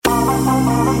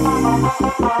Do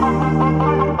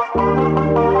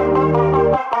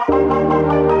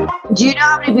you know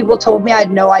how many people told me I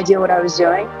had no idea what I was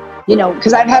doing? You know,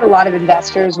 because I've had a lot of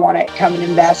investors want to come and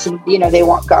invest and, you know, they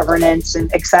want governance and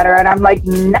et cetera. And I'm like,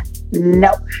 no.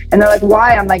 And they're like,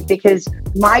 why? I'm like, because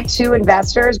my two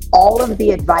investors, all of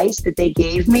the advice that they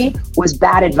gave me was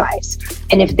bad advice.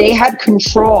 And if they had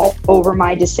control over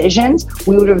my decisions,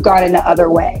 we would have gone in the other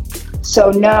way.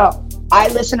 So no, I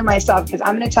listen to myself because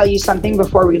I'm going to tell you something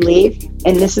before we leave.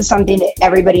 And this is something that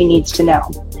everybody needs to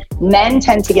know. Men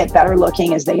tend to get better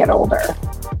looking as they get older.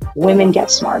 Women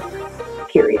get smarter,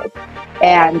 period.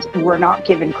 And we're not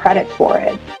given credit for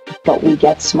it, but we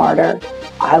get smarter.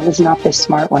 I was not this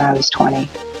smart when I was 20.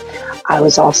 I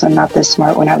was also not this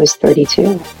smart when I was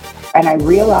 32. And I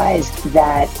realized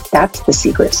that that's the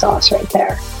secret sauce right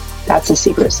there. That's the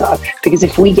secret sauce. Because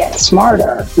if we get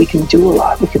smarter, we can do a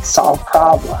lot. We could solve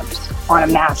problems on a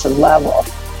massive level.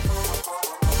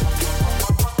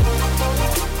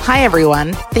 Hi,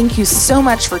 everyone. Thank you so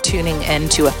much for tuning in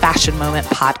to a Fashion Moment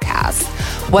podcast.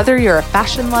 Whether you're a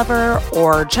fashion lover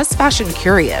or just fashion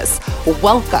curious,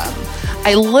 welcome.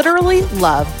 I literally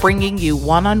love bringing you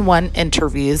one-on-one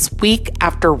interviews week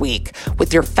after week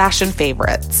with your fashion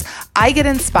favorites. I get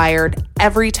inspired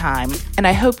every time, and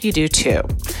I hope you do too.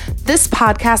 This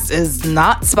podcast is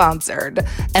not sponsored,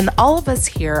 and all of us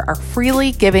here are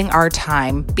freely giving our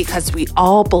time because we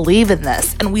all believe in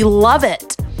this and we love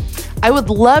it. I would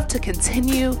love to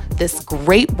continue this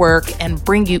great work and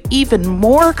bring you even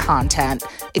more content,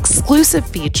 exclusive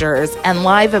features, and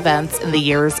live events in the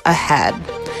years ahead.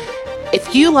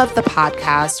 If you love the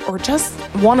podcast or just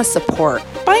want to support,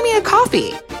 buy me a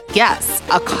coffee. Yes,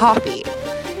 a coffee.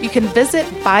 You can visit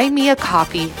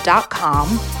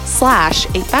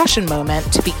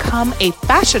buymeacoffee.com/a-fashion-moment to become a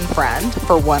fashion friend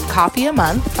for one coffee a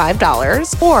month,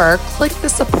 $5, or click the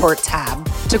support tab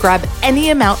to grab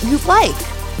any amount you like.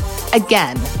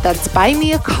 Again, that's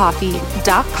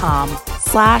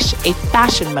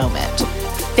buymeacoffee.com/a-fashion-moment.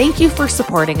 Thank you for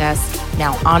supporting us.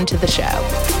 Now on to the show.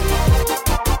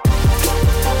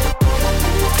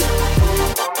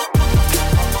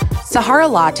 Sahara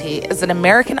Lotti is an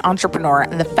American entrepreneur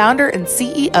and the founder and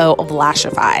CEO of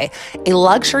Lashify, a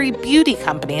luxury beauty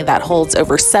company that holds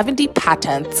over 70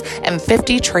 patents and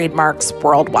 50 trademarks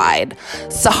worldwide.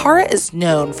 Sahara is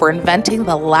known for inventing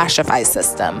the Lashify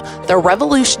system, the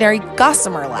revolutionary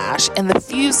gossamer lash, and the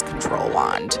fuse control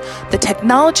wand. The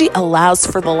technology allows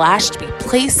for the lash to be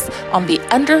placed on the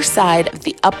underside of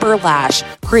the upper lash,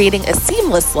 creating a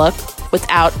seamless look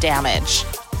without damage.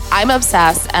 I'm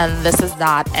obsessed, and this is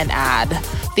not an ad.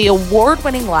 The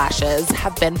award-winning lashes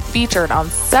have been featured on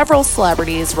several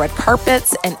celebrities' red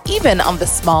carpets and even on the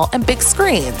small and big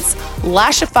screens.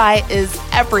 Lashify is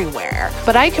everywhere,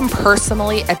 but I can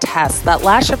personally attest that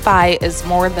Lashify is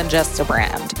more than just a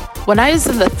brand. When I was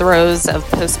in the throes of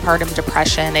postpartum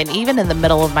depression and even in the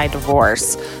middle of my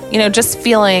divorce, just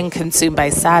feeling consumed by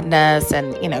sadness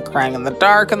and, crying in the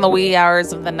dark in the wee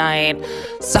hours of the night,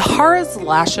 Sahara's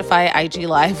Lashify IG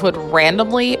Live would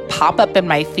randomly pop up in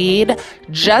my feed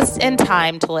just in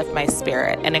time to lift my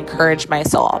spirit and encourage my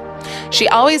soul. She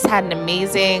always had an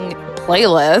amazing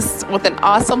playlist with an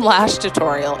awesome lash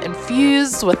tutorial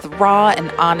infused with raw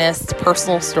and honest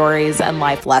personal stories and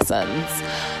life lessons.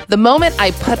 The moment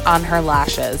I put on her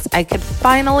lashes, I could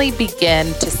finally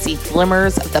begin to see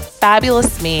glimmers of the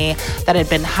fabulous me that had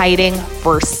been hiding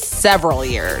for several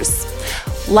years.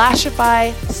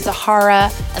 Lashify,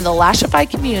 Sahara, and the Lashify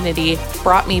community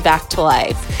brought me back to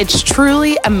life. It's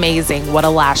truly amazing what a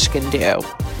lash can do.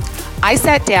 I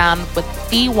sat down with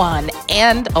the one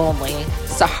and only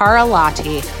Sahara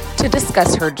Lotti to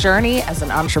discuss her journey as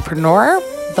an entrepreneur,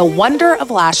 the wonder of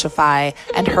Lashify,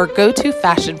 and her go-to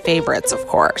fashion favorites, of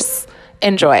course.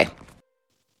 Enjoy.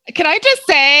 Can I just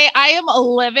say I am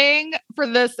living for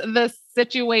this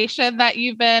situation that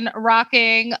you've been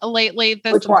rocking lately,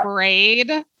 this braid.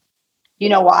 You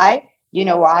know why?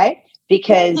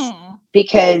 Because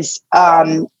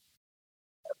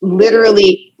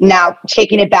literally now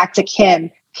taking it back to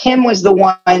Kim was the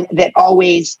one that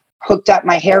always hooked up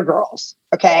my hair girls.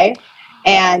 Okay.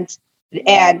 And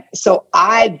so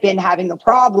I've been having a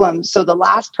problem. So the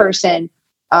last person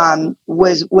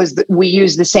we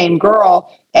used the same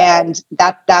girl, and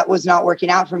that was not working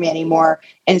out for me anymore.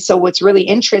 And so what's really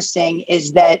interesting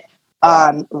is that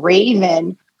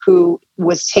Raven, who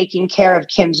was taking care of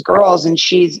Kim's girls, and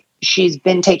she's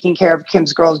been taking care of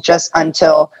Kim's girls just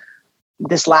until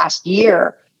this last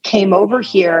year, came over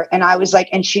here, and I was like,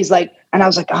 and I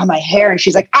was like, oh, my hair. And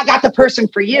she's like, I got the person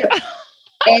for you.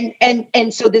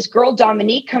 And so this girl,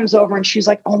 Dominique, comes over and she's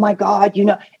like, oh my God,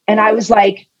 and I was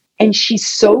like, and she's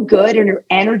so good and her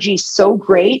energy's so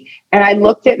great. And I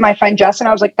looked at my friend Justin,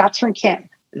 I was like, that's from Kim.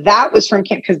 That was from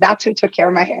Kim, because that's who took care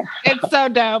of my hair. It's so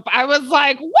dope. I was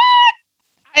like, what?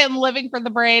 I am living for the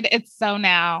braid. It's so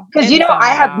now. Because, I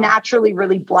have naturally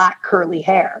really black curly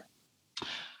hair.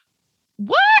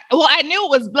 What? Well, I knew it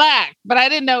was black, but I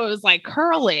didn't know it was like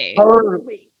curly.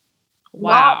 Curly.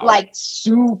 Wow. Not like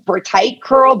super tight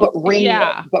curl, but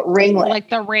ringlet. Like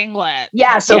the ringlet.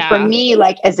 Yeah. So for me,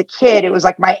 like as a kid, it was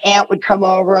like my aunt would come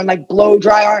over and like blow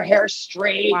dry our hair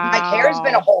straight. Wow. My hair's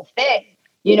been a whole thing.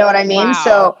 You know what I mean? Wow.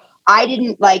 So I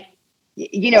didn't like,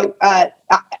 I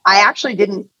actually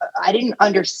didn't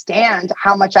understand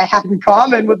how much I had in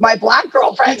common with my black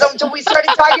girlfriends until we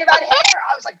started talking about hair.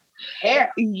 I was like,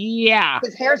 hair. Yeah.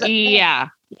 Because hair's a thing. Yeah.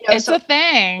 It's a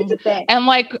thing. It's a thing. And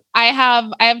like I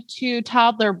have 2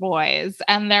 toddler boys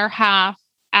and they're half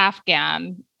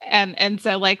Afghan. And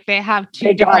so like they have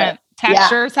 2 different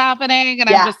textures happening. And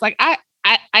I'm just like,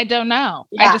 I don't know.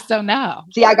 Yeah. I just don't know.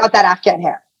 See, I got that Afghan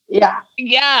hair. Yeah.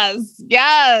 Yes.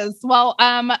 Yes. Well,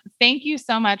 thank you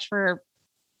so much for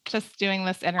just doing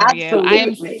this interview. Absolutely. I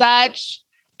am such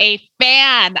a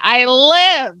fan. I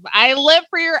live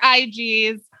for your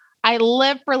IGs. I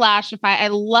live for Lashify. I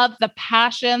love the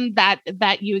passion that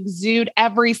you exude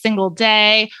every single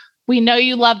day. We know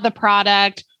you love the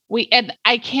product. And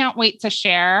I can't wait to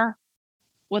share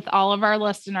with all of our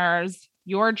listeners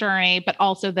your journey, but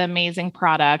also the amazing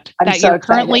product that you're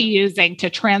currently using to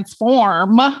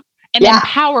transform and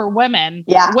empower women,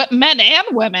 men and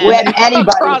women,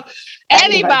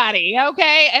 anybody.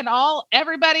 Okay. And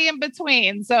everybody in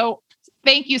between. So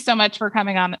thank you so much for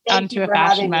coming onto a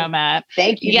fashion moment.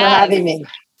 Thank you for having me.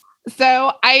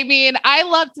 So, I mean, I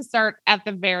love to start at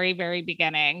the very, very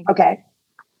beginning. Okay.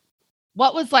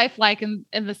 What was life like in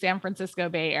the San Francisco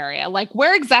Bay Area? Like,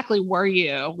 where exactly were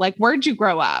you? Like, where'd you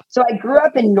grow up? So I grew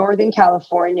up in Northern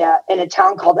California in a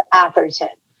town called Atherton,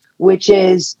 which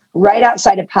is right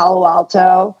outside of Palo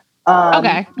Alto,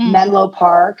 Menlo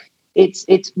Park. It's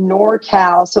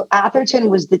NorCal. So Atherton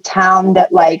was the town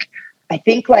that I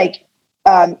think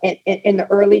in the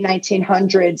early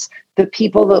 1900s, the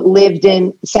people that lived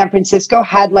in San Francisco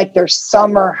had like their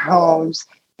summer homes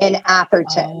in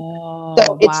Atherton.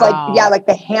 So it's like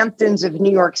the Hamptons of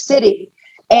New York City.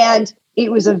 And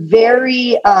it was a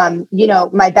very,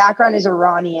 my background is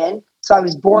Iranian. So I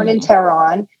was born in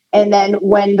Tehran. And then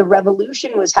when the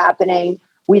revolution was happening,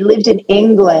 we lived in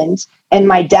England. And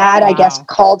my dad, I guess,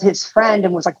 called his friend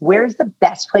and was like, where's the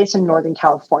best place in Northern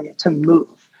California to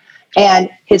move? And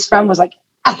his friend was like,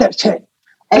 Atherton.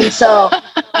 And so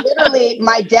literally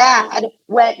my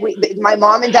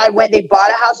mom and dad went, they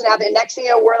bought a house in Atherton. Next thing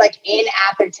you know, we're like in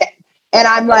Atherton. And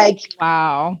I'm like,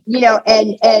 wow,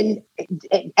 and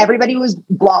everybody was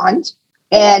blonde.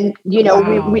 And,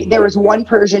 there was one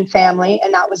Persian family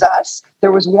and that was us.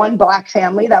 There was one black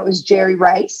family. That was Jerry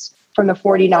Rice from the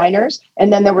 49ers.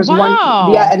 And then there was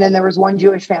and then there was one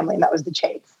Jewish family and that was the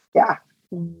Chates. Yeah.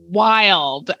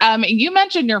 Wild. You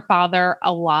mentioned your father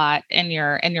a lot in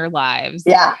your lives.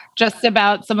 Yeah. Just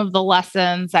about some of the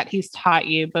lessons that he's taught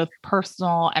you, both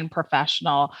personal and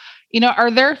professional.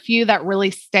 Are there a few that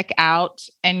really stick out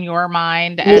in your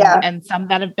mind and some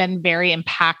that have been very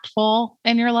impactful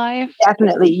in your life?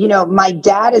 Definitely. My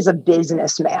dad is a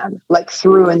businessman, like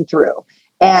through and through.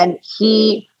 And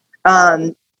he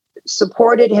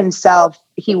supported himself.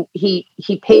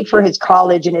 He paid for his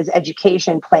college and his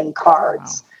education playing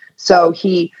cards. Wow. So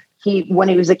he when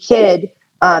he was a kid,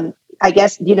 I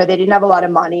guess, they didn't have a lot of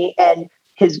money and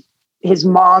his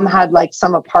mom had like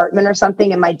some apartment or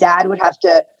something. And my dad would have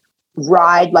to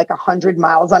ride like 100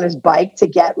 miles on his bike to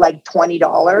get like $20.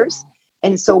 Wow.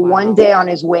 And so one day on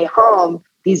his way home,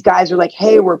 these guys were like,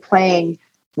 hey, we're playing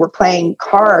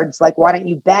cards. Like, why don't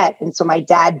you bet? And so my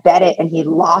dad bet it and he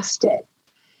lost it.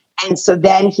 And so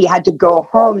then he had to go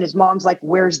home and his mom's like,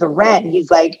 where's the rent?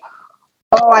 He's like,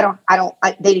 oh,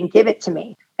 they didn't give it to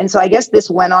me. And so I guess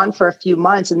this went on for a few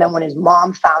months. And then when his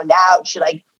mom found out, she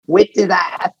like whipped his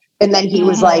ass. And then he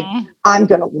was like, I'm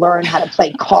going to learn how to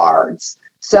play cards.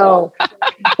 So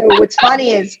what's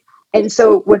funny is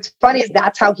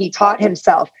that's how he taught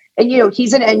himself. And,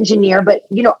 he's an engineer, but,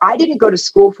 I didn't go to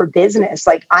school for business.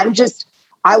 Like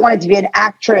I wanted to be an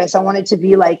actress. I wanted to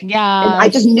be like, and I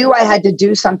just knew I had to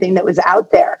do something that was out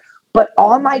there. But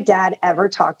all my dad ever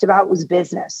talked about was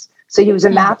business. So he was a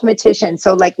mathematician.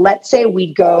 So like, let's say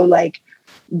we'd go like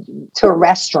to a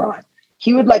restaurant.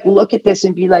 He would like look at this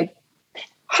and be like,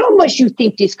 how much you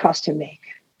think this costs to make?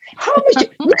 How much?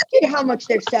 Look at how much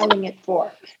they're selling it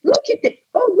for. Look at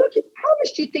how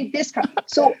much do you think this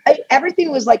costs? So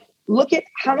everything was like, look at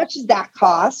how much does that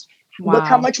cost? Look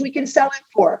how much we can sell it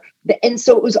for. And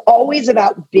so it was always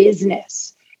about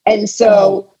business. And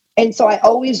so, I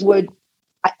always would,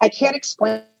 I can't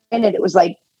explain it. It was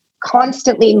like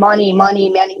constantly money,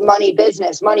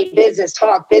 business,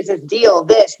 talk, business, deal,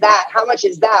 this, that, how much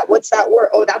is that? What's that worth?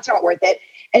 Oh, that's not worth it.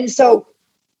 And so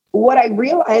what I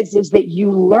realized is that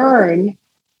you learn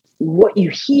what you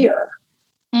hear,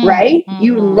 right?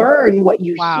 You learn what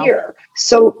you hear.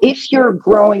 So if you're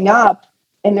growing up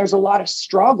and there's a lot of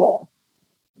struggle,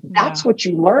 that's what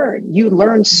you learn. You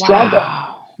learn struggle.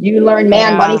 You learn,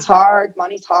 man, money's hard.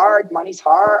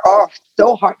 Oh,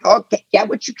 so hard. Oh, get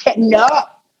what you can. No.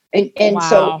 And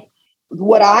so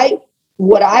what I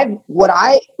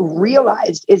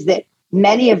realized is that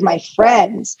many of my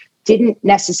friends didn't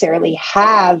necessarily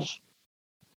have,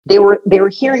 they were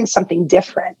hearing something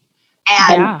different.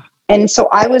 And so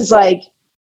I was like,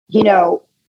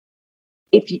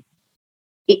 if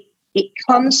it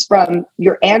comes from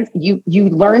your aunt, you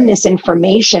learn this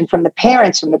information from the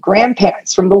parents, from the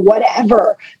grandparents, from the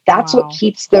whatever. That's what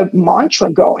keeps the mantra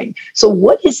going. So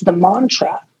what is the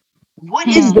mantra? What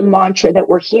is the mantra that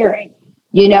we're hearing?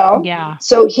 Yeah.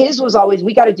 So his was always,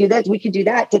 we got to do this. We could do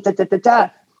that. Da, da, da, da, da.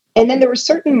 And then there were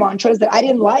certain mantras that I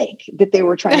didn't like that they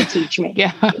were trying to teach me.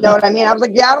 You know what I mean? I was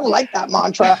like, I don't like that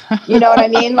mantra. You know what I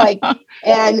mean? Like,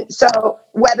 and so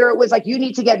whether it was like, you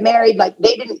need to get married, like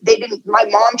they didn't, my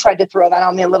mom tried to throw that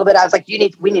on me a little bit. I was like,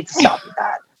 we need to stop with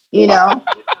that,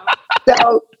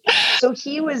 So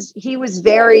he was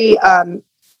very,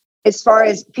 as far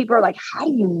as people are like, how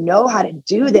do you know how to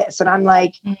do this? And I'm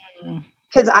like,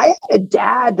 because I had a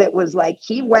dad that was like,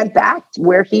 he went back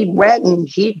where he went and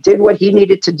he did what he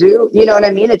needed to do. You know what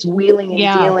I mean? It's wheeling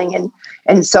and dealing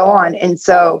and so on. And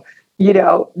so,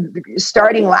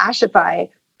 starting Lashify,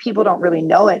 people don't really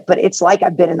know it, but it's like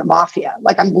I've been in the mafia.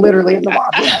 Like I'm literally in the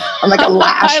mafia. I'm like a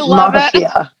lash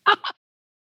mafia.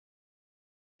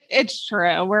 It's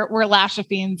true. We're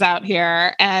Lashifiends out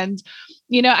here. And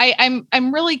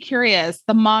I'm really curious,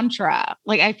 the mantra,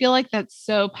 like, I feel like that's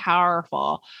so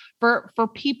powerful for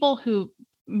people who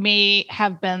may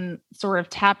have been sort of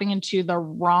tapping into the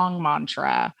wrong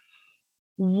mantra.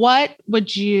 What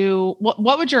would your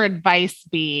advice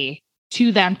be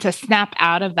to them to snap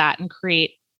out of that and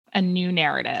create a new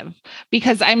narrative?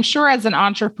 Because I'm sure as an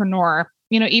entrepreneur,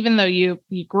 even though you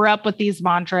grew up with these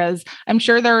mantras, I'm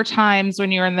sure there are times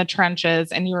when you were in the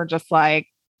trenches and you were just like,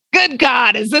 good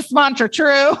God, is this mantra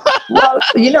true? Well,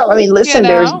 listen,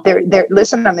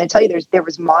 listen, I'm going to tell you, there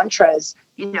was mantras,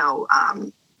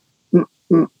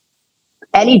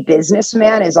 any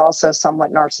businessman is also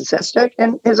somewhat narcissistic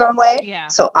in his own way. Yeah.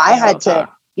 So I had to,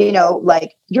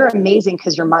 like, you're amazing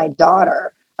because you're my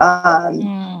daughter.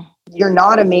 You're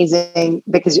not amazing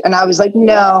because, and I was like,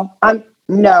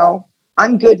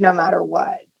 I'm good no matter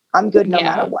what. I'm good no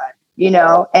matter what,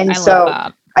 And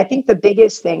so I think the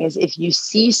biggest thing is if you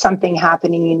see something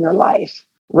happening in your life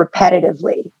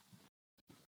repetitively,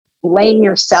 blame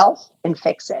yourself and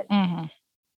fix it.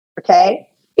 Okay.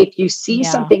 If you see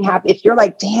something happen, if you're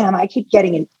like, damn, I keep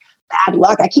getting in bad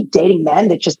luck. I keep dating men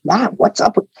that just, what's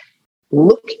up?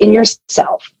 Look in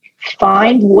yourself,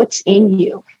 find what's in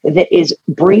you that is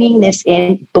bringing this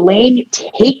in,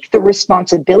 take the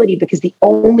responsibility, because the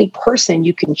only person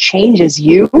you can change is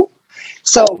you.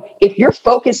 So if you're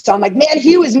focused on like, man,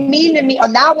 he was mean to me,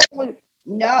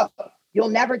 no, you'll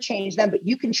never change them, but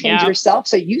you can change yourself.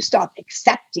 So you stop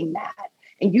accepting that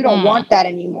and you don't want that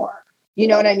anymore. You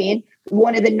know what I mean?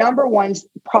 One of the number one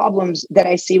problems that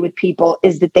I see with people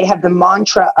is that they have the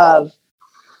mantra of,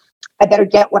 I better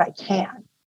get what I can.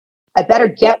 I better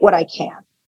get what I can.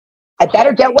 I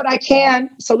better get what I can.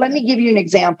 So let me give you an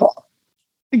example.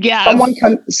 Yeah.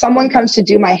 Someone comes to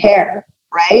do my hair,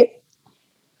 right?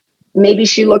 Maybe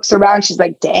she looks around, she's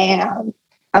like, damn.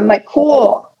 I'm like,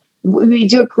 cool. We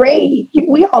do it great.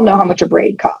 We all know how much a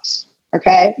braid costs.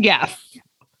 Okay. Yes.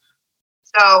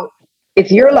 So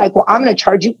if you're like, well, I'm going to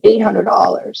charge you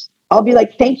 $800, I'll be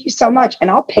like, thank you so much.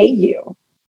 And I'll pay you,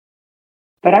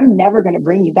 but I'm never going to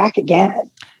bring you back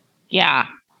again. Yeah.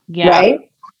 Yeah.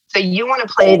 Right. So you want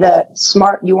to play the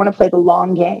smart, you want to play the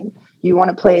long game. You want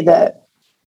to play that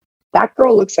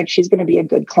girl looks like she's going to be a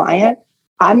good client.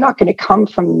 I'm not going to come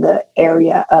from the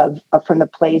area from the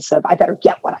place of, I better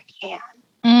get what I can.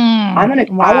 I want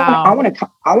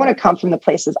to come from the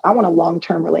places. I want a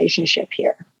long-term relationship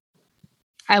here.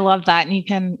 I love that. And you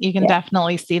can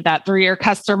definitely see that through your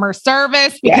customer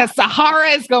service, because Sahara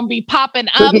is going to be popping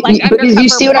up like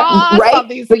undercover boss on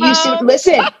these phones.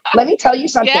 Listen, let me tell you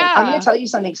something. I'm going to tell you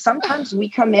something. Sometimes we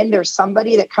come in, there's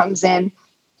somebody that comes in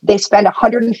they spend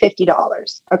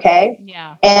 $150. Okay.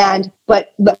 Yeah.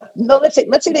 But no, let's say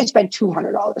they spend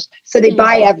 $200. So they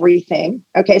buy everything.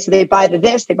 Okay. So they buy the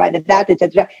this, they buy the that,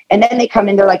 and then they come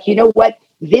in, they're like, you know what?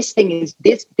 This thing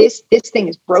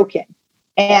is broken.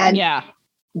 And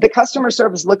the customer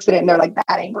service looks at it and they're like,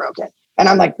 that ain't broken. And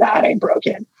I'm like, that ain't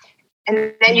broken.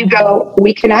 And then you go,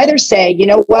 we can either say, you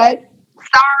know what?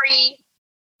 Sorry.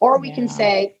 Or we can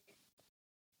say,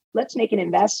 let's make an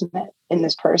investment in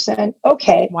this person.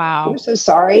 Okay. Wow. We're so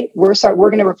sorry. We're sorry. We're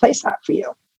going to replace that for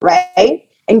you. Right.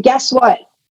 And guess what?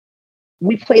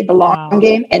 We played the long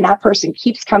game, and that person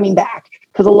keeps coming back,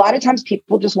 because a lot of times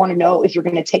people just want to know if you're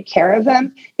going to take care of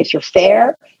them, if you're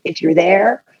fair, if you're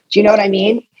there. Do you know what I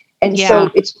mean? And so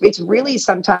it's really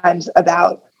sometimes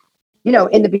about, you know,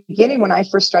 in the beginning, when I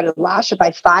first started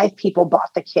Lashify, 5 people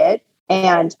bought the kit,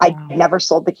 and I never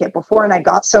sold the kit before. And I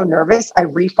got so nervous, I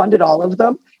refunded all of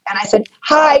them. And I said,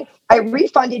 hi, I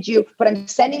refunded you, but I'm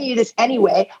sending you this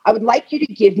anyway. I would like you to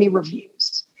give me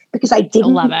reviews, because I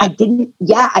didn't, what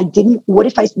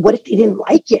if they didn't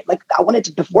like it? Like, I wanted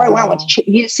to, before I went, I want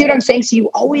to, you see what I'm saying? So you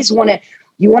always want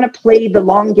to play the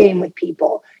long game with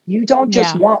people. You don't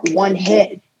just want one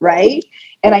hit. Right.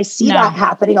 And I see that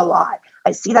happening a lot.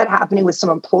 I see that happening with some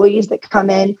employees that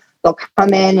come in, they'll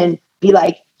come in and be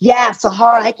like, yeah,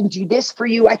 Sahara, I can do this for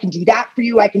you. I can do that for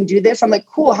you. I can do this. I'm like,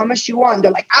 cool. How much do you want?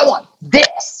 They're like, I want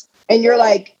this. And you're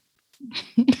like,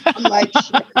 I'm like,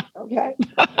 sure, okay.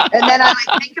 And then I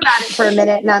like think about it for a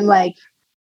minute, and I'm like,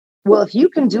 well, if you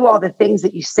can do all the things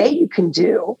that you say you can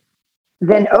do,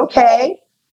 then okay.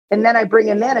 And then I bring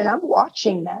them in and I'm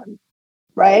watching them.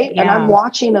 Right. Yeah. And I'm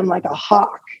watching them like a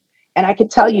hawk. And I could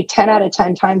tell you 10 out of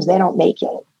 10 times they don't make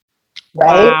it.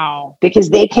 Right. Wow.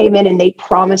 Because they came in and they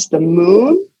promised the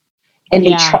moon, and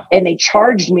they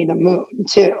charged me the moon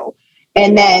too.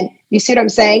 And then you see what I'm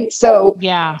saying? So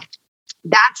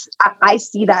I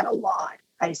see that a lot.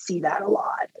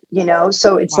 You know,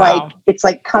 so it's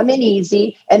like come in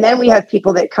easy. And then we have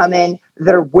people that come in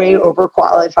that are way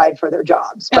overqualified for their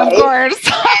jobs. Right? Of course.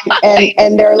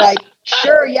 and they're like,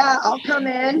 sure, yeah, I'll come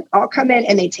in.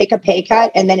 And they take a pay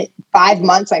cut. And then in 5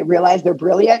 months, I realize they're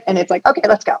brilliant. And it's like, okay,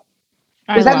 let's go.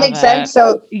 Does that make sense?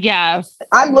 So yes,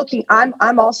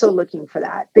 I'm also looking for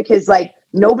that, because like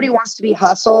nobody wants to be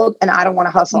hustled, and I don't want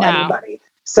to hustle anybody.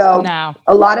 So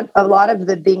a lot of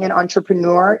the being an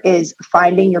entrepreneur is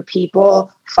finding your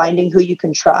people, finding who you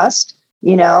can trust,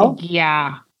 you know?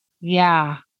 Yeah.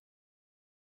 Yeah.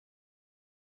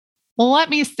 Well, let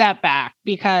me step back,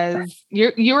 because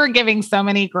you were giving so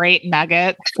many great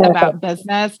nuggets about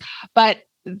business, but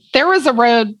there was a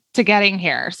road to getting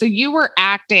here. So you were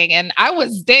acting, and I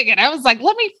was digging. I was like,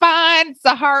 let me find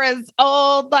Sahara's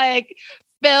old like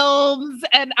films.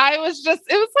 And it was like,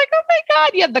 oh my God,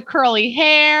 you had the curly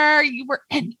hair.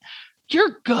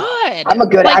 You're good. I'm a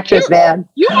good actress, man.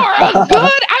 You are a good.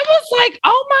 I was like,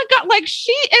 oh my God, like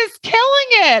she is killing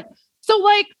it. So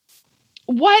like,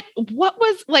 what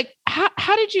was like,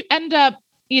 how did you end up,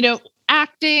 you know,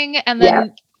 acting and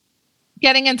then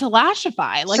getting into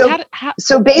Lashify? Like,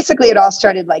 so basically it all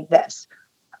started like this.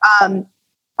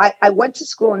 I went to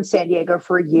school in San Diego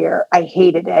for a year. I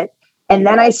hated it. And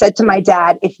then I said to my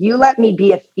dad, if you let me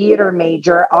be a theater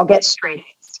major, I'll get straight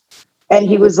A's. And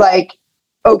he was like,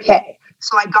 okay.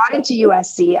 So I got into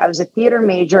USC. I was a theater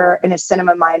major and a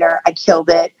cinema minor. I killed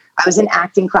it. I was in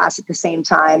acting class at the same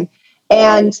time.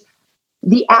 And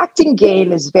the acting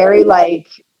game is very like,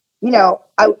 you know,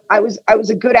 I was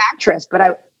a good actress,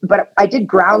 but I did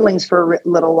Groundlings for a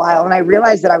little while. And I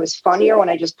realized that I was funnier when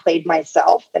I just played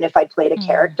myself than if I played a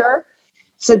character.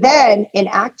 So then in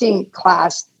acting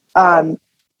class,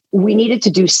 we needed to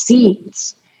do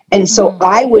scenes. And so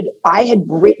I had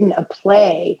written a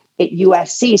play at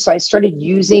USC. So I started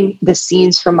using the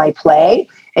scenes from my play,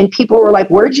 and people were like,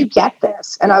 where'd you get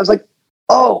this? And I was like,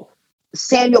 oh,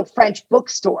 Samuel French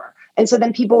bookstore. And so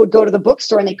then people would go to the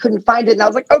bookstore and they couldn't find it. And I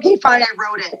was like, okay, fine, I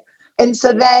wrote it. And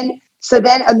so then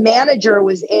a manager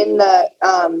was in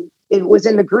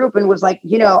the group and was like,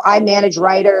 you know, I manage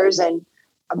writers, and,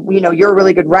 you know, you're a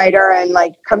really good writer, and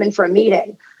like, come in for a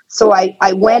meeting. So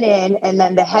I went in, and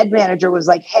then the head manager was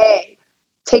like, hey,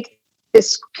 take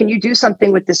this. Can you do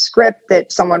something with this script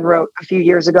that someone wrote a few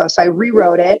years ago? So I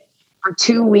rewrote it for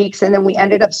 2 weeks. And then we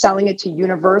ended up selling it to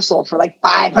Universal for like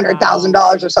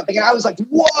 $500,000 or something. And I was like,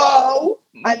 whoa,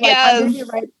 I'm going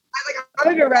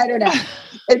to be a writer now.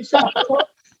 And so,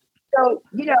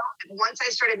 you know, once I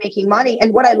started making money,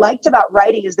 and what I liked about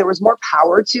writing is there was more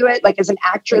power to it. Like as an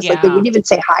actress, like they wouldn't even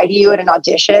say hi to you at an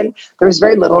audition. There was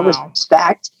very little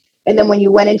respect. And then when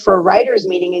you went in for a writer's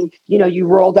meeting and, you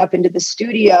rolled up into the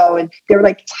studio and they were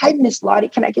like, "Hi, Miss Lottie,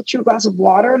 can I get you a glass of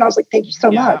water?" And I was like, "Thank you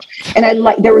so much." And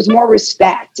there was more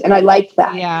respect and I liked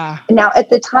that. Yeah. Now at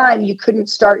the time you couldn't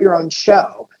start your own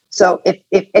show. So if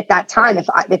at that time, if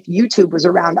YouTube was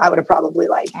around, I would have probably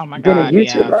been a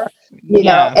YouTuber,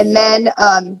 and then,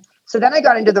 so then I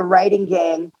got into the writing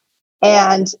game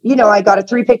and, I got a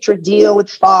 3-picture deal with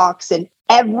Fox and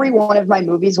every one of my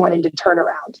movies went into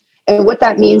turnaround. And what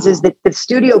that means is that the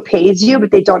studio pays you,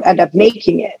 but they don't end up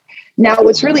making it. Now,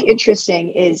 what's really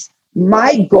interesting is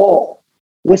my goal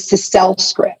was to sell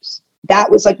scripts.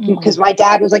 That was because my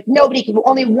dad was like, nobody can,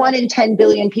 only 1 in 10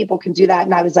 billion people can do that.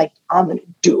 And I was like, I'm going to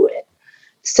do it.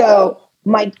 So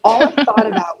all I thought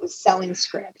about was selling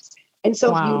scripts. And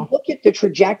so if you look at the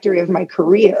trajectory of my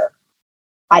career,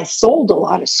 I sold a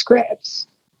lot of scripts.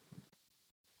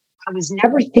 I was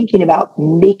never thinking about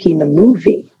making the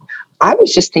movie. I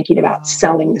was just thinking about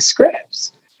selling the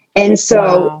scripts. And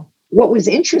so what was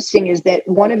interesting is that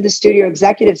one of the studio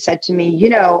executives said to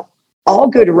me, all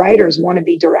good writers want to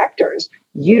be directors.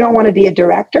 You don't want to be a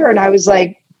director? And I was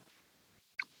like,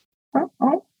 I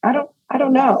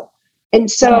don't know.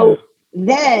 And so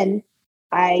then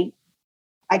I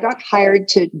got hired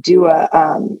to do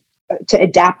to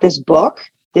adapt this book,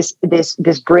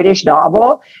 this British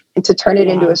novel, and to turn it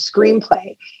into a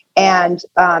screenplay. And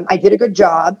I did a good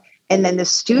job. And then the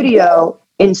studio,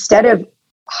 instead of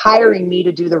hiring me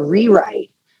to do the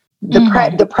rewrite,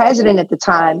 the president at the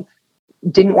time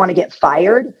didn't want to get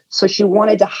fired. So she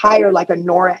wanted to hire like a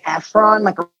Nora Ephron,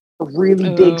 like a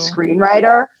really big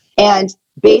screenwriter, and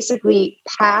basically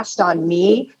passed on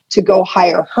me to go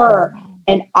hire her.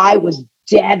 And I was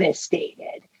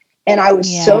devastated. And I was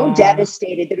so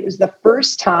devastated that it was the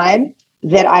first time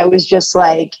that I was just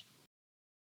like,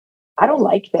 I don't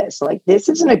like this. Like, this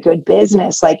isn't a good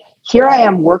business. Like, here I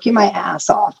am working my ass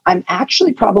off. I'm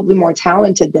actually probably more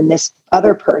talented than this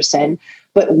other person,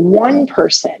 but one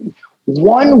person,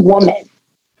 one woman,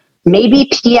 maybe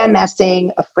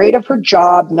PMSing, afraid of her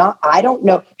job, I don't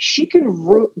know. She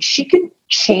can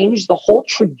change the whole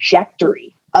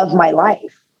trajectory of my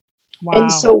life. Wow.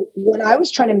 And so when I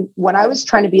was trying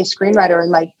to be a screenwriter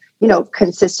and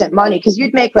consistent money, because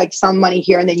you'd make some money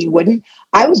here and then you wouldn't,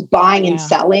 I was buying and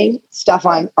selling stuff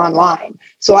online.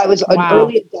 So I was an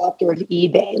early adopter of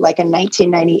eBay, in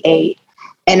 1998.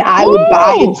 And I would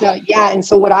buy and sell. Yeah. And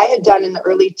so what I had done in the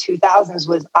early 2000s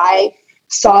was I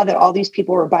saw that all these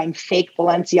people were buying fake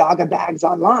Balenciaga bags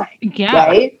online. Yeah.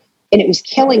 Right. And it was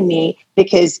killing me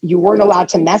because you weren't allowed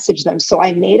to message them. So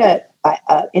I made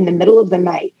in the middle of the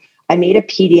night, I made a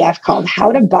PDF called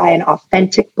How to Buy an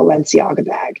Authentic Balenciaga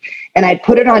Bag. And I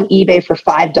put it on eBay for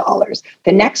 $5.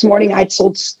 The next morning I'd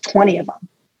sold 20 of them.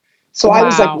 So I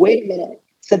was like, wait a minute.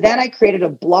 So then I created a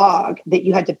blog that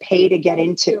you had to pay to get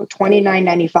into,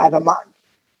 $29.95 a month.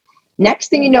 Next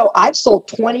thing you know, I've sold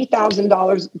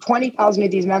 $20,000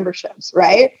 of these memberships,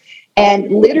 right?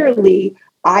 And literally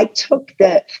I took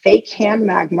the fake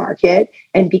handbag market,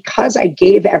 and because I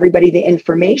gave everybody the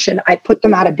information, I put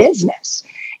them out of business.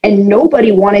 And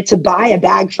nobody wanted to buy a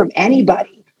bag from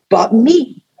anybody but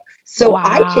me. So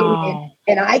I came in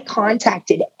and I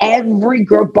contacted every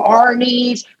girl,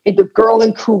 Barney's, the girl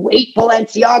in Kuwait,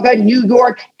 Balenciaga, New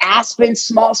York, Aspen,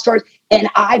 small stores. And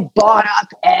I bought up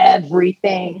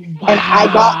everything. Wow. And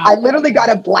I literally got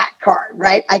a black card,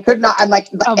 right? I could not, I'm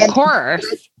like, of course,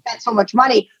 I spent so much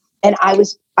money. And I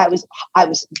was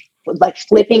like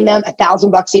flipping them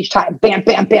 $1,000 each time. Bam,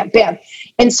 bam, bam, bam.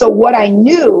 And so what I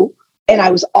knew, and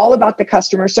I was all about the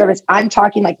customer service. I'm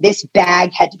talking this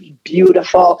bag had to be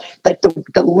beautiful.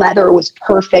 The leather was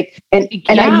perfect. And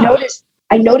I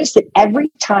noticed that every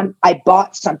time I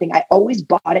bought something, I always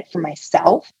bought it for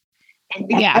myself.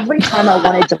 And every time I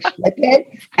wanted to flip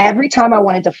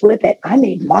it, I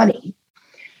made money.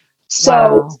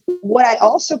 So what I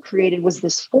also created was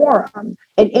this forum.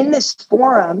 And in this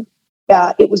forum,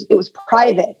 it was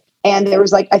private. And there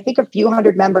was I think a few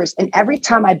hundred members. And every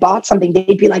time I bought something,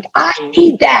 they'd be like, I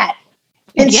need that.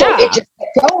 And so it just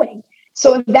kept going.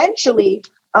 So eventually,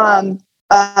 and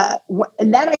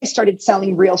then I started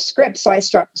selling real scripts. So I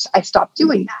stopped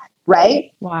doing that.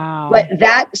 Right. Wow. But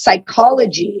that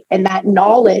psychology and that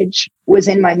knowledge was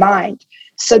in my mind.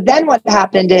 So then what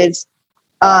happened is,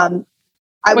 Sarah,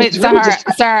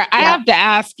 I have to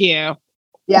ask you,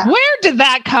 where did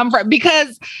that come from?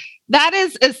 Because that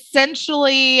is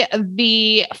essentially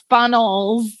the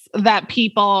funnels that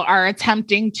people are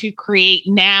attempting to create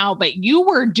now, but you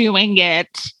were doing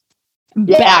it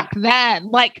back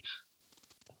then.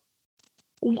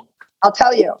 I'll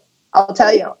tell you,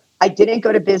 I didn't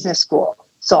go to business school.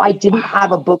 So I didn't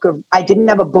have a book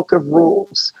of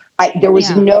rules. There was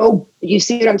no, you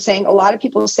see what I'm saying? A lot of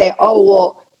people say, oh,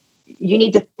 well, you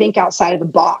need to think outside of the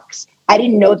box. I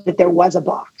didn't know that there was a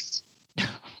box.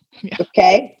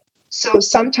 Okay. So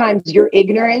sometimes your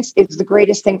ignorance is the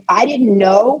greatest thing. I didn't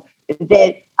know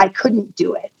that I couldn't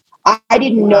do it. I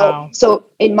didn't know. So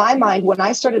in my mind, when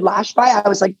I started Lashify, I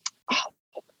was like, oh,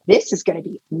 this is going to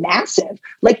be massive.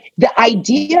 Like the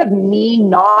idea of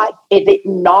it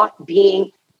not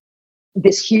being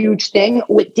this huge thing,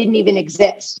 it didn't even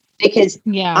exist because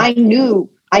I knew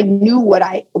what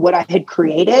I had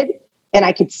created, and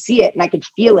I could see it and I could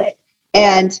feel it.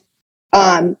 And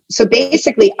so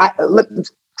basically,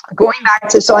 going back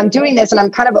to, so I'm doing this and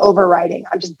I'm kind of overwriting.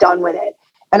 I'm just done with it.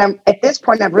 And at this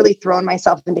point, I've really thrown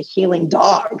myself into healing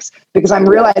dogs because I'm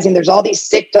realizing there's all these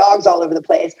sick dogs all over the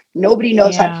place. Nobody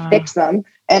knows how to fix them.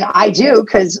 And I do,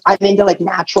 because I'm into like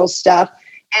natural stuff.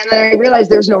 And then I realized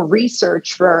there's no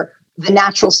research for the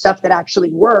natural stuff that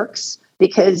actually works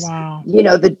because, you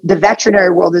know, the veterinary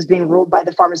world is being ruled by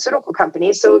the pharmaceutical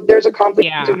companies. So there's a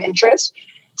conflict of interest.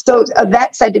 So a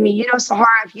vet said to me, you know, Sahara,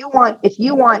 if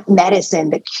you want medicine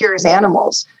that cures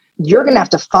animals, you're going to have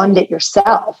to fund it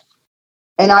yourself.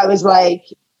 And I was like,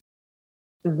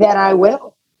 then I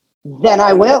will. And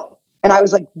I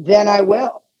was like, then I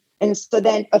will. And so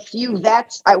then a few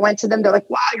vets, I went to them. They're like,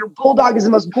 wow, your bulldog is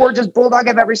the most gorgeous bulldog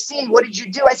I've ever seen. What did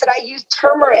you do? I said, I used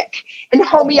turmeric and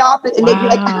homeopathy. And they'd be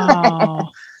like,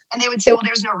 and they would say, well,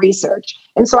 there's no research.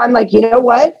 And so I'm like, you know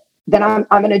what? Then I'm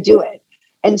going to do it.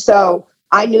 And so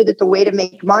I knew that the way to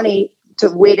make money,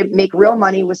 make real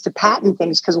money, was to patent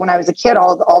things. Because when I was a kid,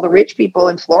 all the rich people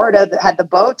in Florida that had the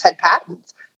boats had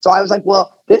patents. So I was like,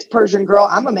 well, this Persian girl,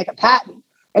 I'm gonna make a patent.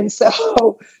 And so,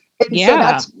 so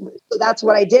that's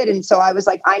what I did. And so I was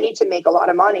like, I need to make a lot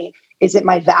of money. Is it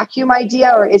my vacuum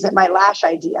idea or is it my lash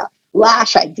idea?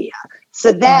 Lash idea.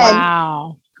 So then,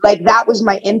 like, that was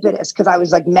my impetus because I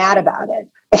was like mad about it.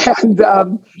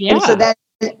 And so then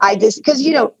I just, because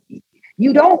you don't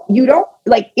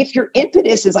like, if your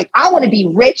impetus is like, I want to be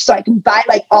rich so I can buy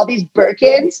like all these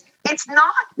Birkins, it's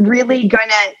not really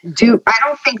gonna I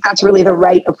don't think that's really the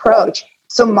right approach.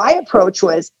 So my approach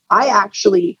was, I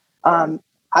actually,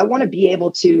 I want to be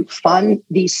able to fund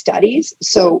these studies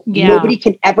so nobody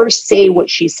can ever say what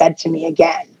she said to me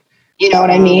again. You know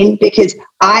what I mean? Because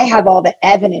I have all the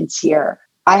evidence here.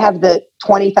 I have the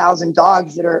 20,000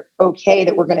 dogs that are okay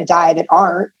that we're going to die that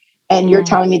aren't. And you're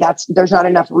telling me there's not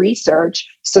enough research.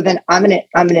 So then I'm going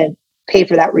to pay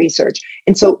for that research.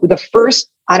 And so the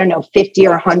first, I don't know, 50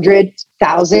 or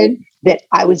 100,000 that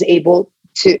I was able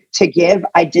to give,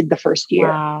 I did the first year.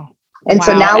 And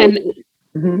so now,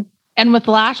 and with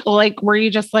lash, like, were you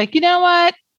just like, you know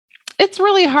what? It's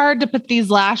really hard to put these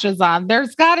lashes on.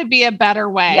 There's got to be a better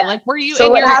way. Yeah. Like, were you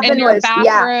in your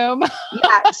bathroom?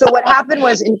 So what happened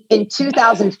was in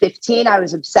 2015, I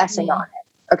was obsessing on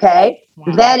it. Okay.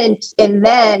 Then, and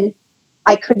then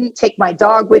I couldn't take my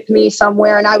dog with me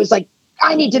somewhere. And I was like,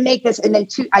 I need to make this. And then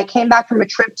I came back from a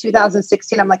trip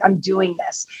 2016. I'm like, I'm doing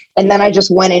this. And then I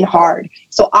just went in hard.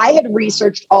 So I had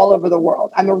researched all over the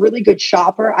world. I'm a really good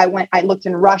shopper. I looked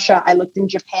in Russia. I looked in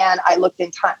Japan. I looked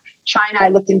in China. I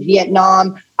looked in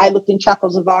Vietnam. I looked in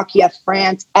Czechoslovakia,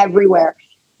 France, everywhere.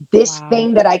 This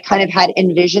thing that I kind of had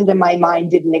envisioned in my mind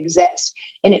didn't exist.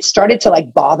 And it started to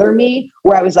like bother me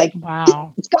where I was like,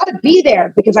 it's got to be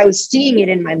there, because I was seeing it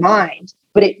in my mind,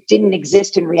 but it didn't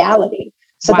exist in reality.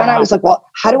 So then I was like, well,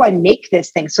 how do I make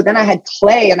this thing? So then I had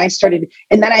clay and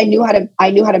and then I knew how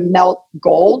to melt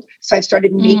gold. So I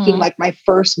started making like my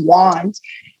first wand,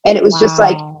 and it was just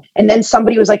like, and then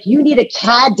somebody was like, you need a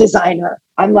CAD designer.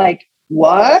 I'm like,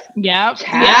 what? Yeah.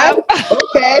 CAD?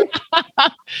 Okay.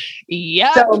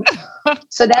 Yeah.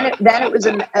 So then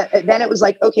it was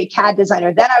like, okay, CAD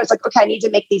designer. Then I was like, okay, I need to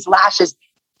make these lashes.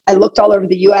 I looked all over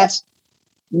the US.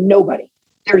 Nobody.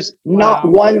 There's not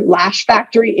one lash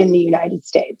factory in the United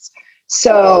States.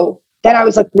 So then I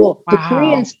was like, well, the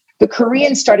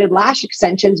Koreans started lash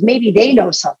extensions. Maybe they know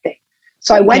something.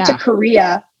 So I went to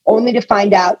Korea only to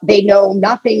find out they know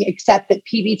nothing except that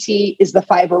PBT is the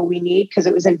fiber we need, because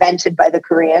it was invented by the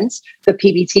Koreans. The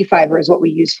PBT fiber is what we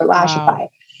use for Lashify.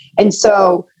 And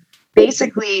so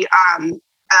basically,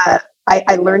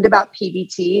 I learned about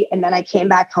PBT, and then I came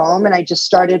back home and I just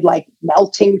started like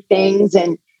melting things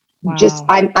and and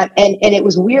it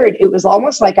was weird. It was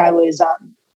almost like I was,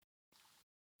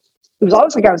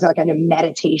 like in a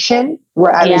meditation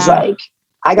where I was like,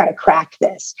 I got to crack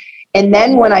this. And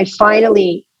then when I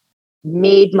finally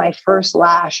made my first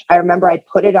lash, I remember I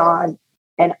put it on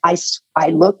and I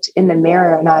looked in the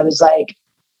mirror and I was like,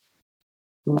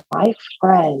 my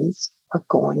friends are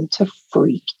going to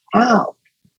freak out.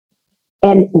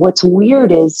 And what's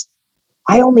weird is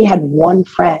I only had one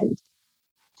friend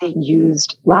that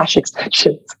used lash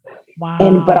extensions.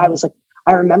 Wow. But I was like,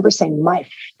 I remember saying, my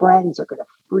friends are going to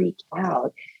freak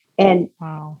out. And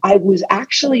I was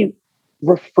actually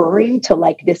referring to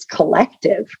like this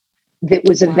collective that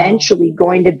was eventually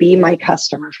going to be my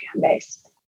customer fan base,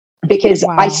 because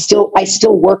I still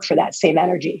work for that same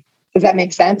energy. Does that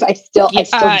make sense? I still do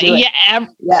it.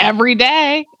 Every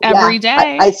day.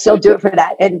 I still do it for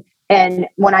that. And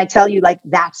when I tell you, like,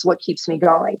 that's what keeps me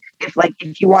going.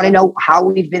 If you want to know how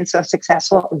we've been so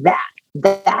successful,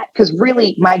 that, because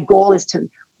really my goal is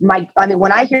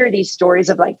when I hear these stories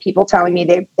of like people telling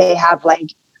me they have like,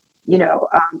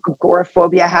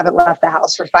 agoraphobia, haven't left the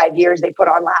house for 5 years. They put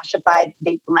on Lashify,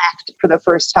 they left for the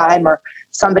first time, or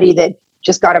somebody that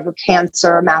just got over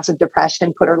cancer, massive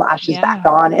depression, put her lashes back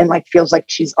on and like feels like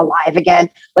she's alive again.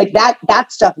 Like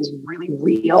that stuff is really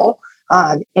real.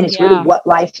 And it's really what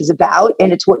life is about.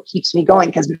 And it's what keeps me going.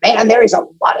 Because man, there is a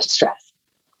lot of stress,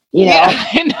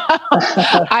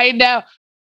 I know.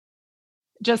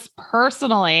 Just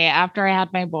personally, after I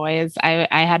had my boys, I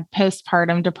had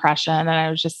postpartum depression, and I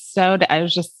was just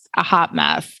a hot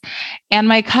mess. And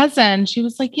my cousin, she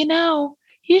was like,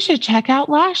 you should check out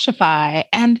Lashify,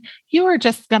 and you are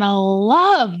just going to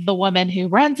love the woman who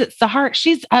runs it, Sahara.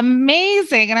 She's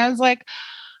amazing. And I was like,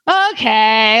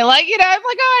 okay. Like, I'm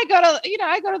like,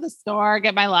 I go to the store,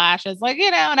 get my lashes, like,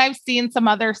 and I've seen some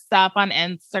other stuff on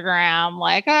Instagram.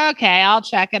 Like, okay, I'll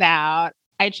check it out.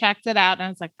 I checked it out and I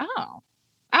was like, oh.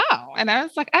 And I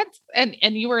was like, and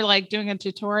you were like doing a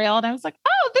tutorial, and I was like,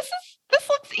 oh, this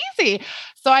looks easy.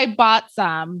 So I bought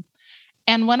some.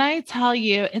 And when I tell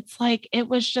you, it's like, it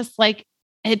was just like,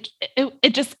 it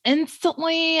just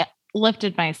instantly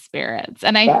lifted my spirits.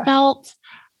 And I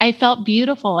felt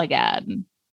beautiful again.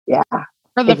 Yeah.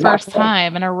 For the first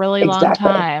time in a really long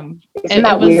time. Isn't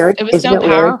that weird? It was so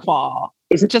powerful.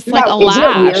 It's just like a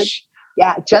lash.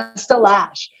 Yeah. Just a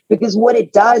lash. Because what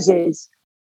it does is,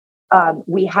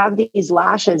 we have these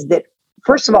lashes that,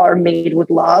 first of all, are made with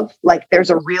love. Like there's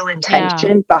a real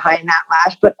intention behind that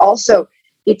lash, but also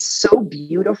it's so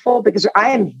beautiful because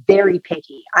I am very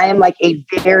picky. I am like a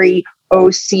very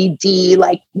OCD,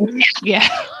 like, you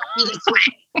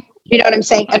know what I'm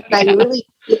saying? And I really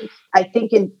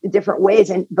think in different ways,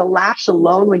 and the lash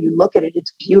alone, when you look at it,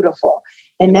 it's beautiful.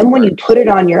 And then when you put it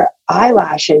on your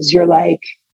eyelashes, you're like,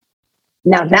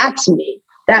 now that's me.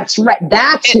 That's right.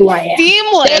 That's who I am.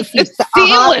 Seamless. It's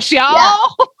seamless,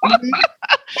 y'all. Yeah.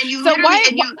 And you so go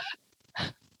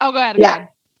ahead. Yeah.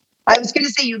 I was going to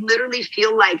say, you literally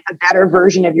feel like a better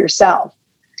version of yourself.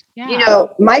 Yeah.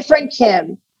 My friend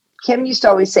Kim used to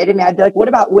always say to me, I'd be like, what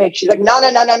about wig? She's like, no,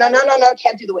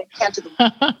 can't do the wig.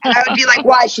 And I would be like,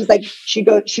 why? She's like, she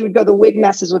would go, the wig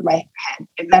messes with my head.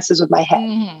 It messes with my head.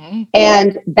 Mm-hmm.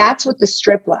 And that's what the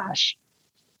strip lash,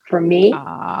 for me,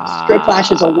 strip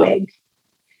lash is a wig.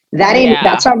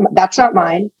 That's not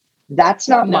mine. That's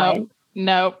not mine.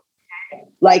 Nope.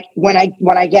 Like when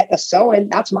I get a sew-in,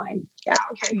 that's mine. Yeah.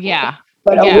 Okay. Yeah.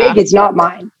 But a wig is not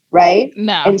mine. Right.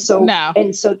 No. And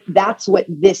so that's what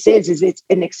this is it's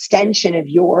an extension of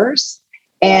yours,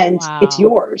 and it's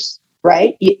yours.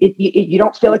 Right. You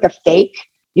don't feel like a fake.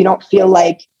 You don't feel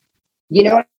like, you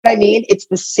know what I mean? It's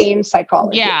the same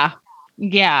psychology. Yeah.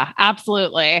 Yeah,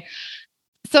 absolutely.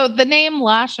 So the name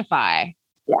Lashify.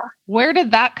 Yeah. Where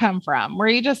did that come from? Were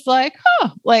you just like,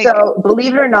 so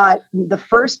believe it or not, the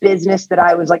first business that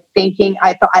I was like thinking,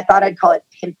 I thought I'd call it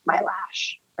Pimp My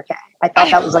Lash. Okay. I thought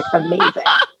that was like amazing.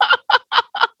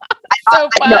 So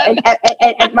fun.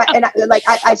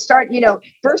 I start,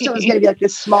 first it was going to be like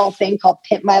this small thing called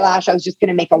Pimp My Lash. I was just going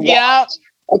to make a watch.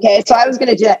 Okay. So I was going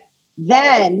to do that.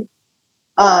 Then,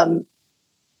 I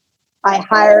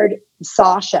hired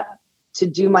Sasha to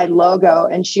do my logo,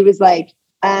 and she was like,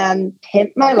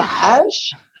 Pimp My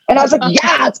Lash. And I was like,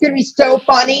 yeah, it's going to be so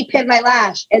funny. Pimp My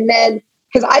Lash. And then,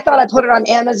 cause I thought I put it on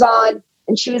Amazon,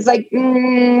 and she was like,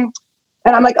 and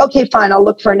I'm like, okay, fine. I'll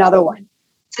look for another one.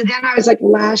 So then I was like,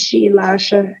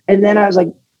 Lasha. And then I was like,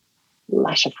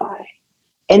 Lashify.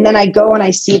 And then I go and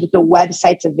I see that the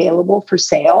website's available for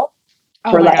sale.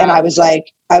 And I was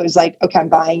like, okay, I'm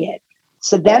buying it.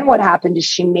 So then what happened is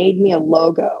she made me a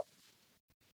logo.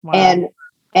 Wow.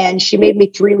 And she made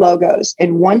me 3 logos.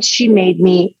 And once she made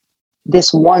me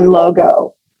this one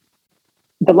logo,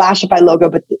 the Lashify logo,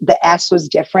 but the S was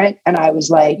different. And I was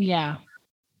like, yeah,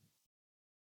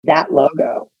 that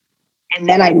logo. And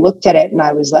then I looked at it and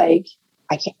I was like,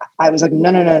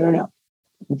 no.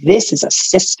 This is a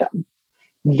system.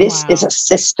 This is a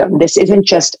system. This isn't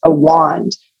just a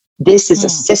wand. This is a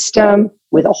system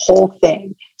with a whole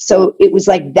thing. So it was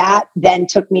like that then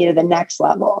took me to the next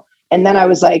level. And then I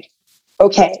was like,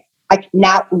 okay,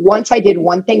 now once I did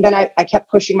one thing, then I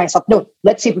kept pushing myself. No,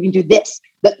 let's see if we can do this.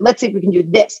 Let's see if we can do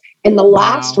this. And the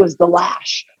last was the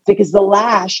lash, because the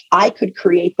lash, I could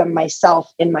create them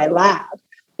myself in my lab.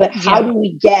 But how do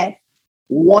we get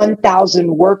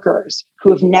 1,000 workers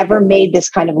who have never made this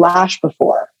kind of lash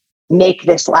before make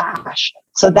this lash?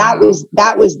 So that was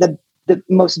the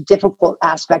most difficult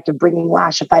aspect of bringing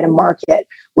Lashify to market,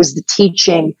 was the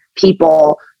teaching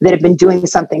people that have been doing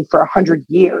something for 100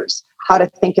 years how to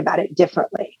think about it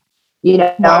differently. You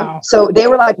know, so they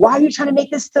were like, "Why are you trying to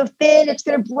make this so thin? It's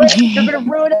going to break. You're going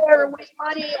to ruin it or waste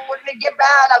money. And we're going to get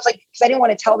bad." I was like, because I didn't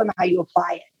want to tell them how you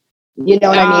apply it. You know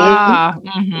what I mean?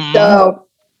 Mm-hmm.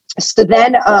 So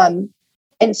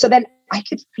then I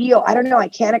could feel, I don't know, I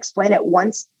can't explain it.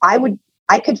 Once I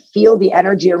could feel the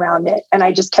energy around it, and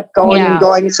I just kept going and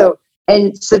going. So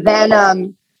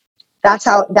then that's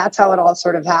how it all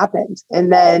sort of happened.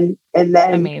 And then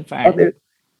amazing.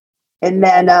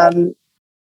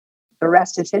 The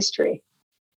rest is history.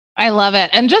 I love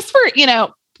it. And just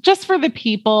for the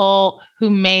people who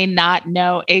may not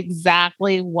know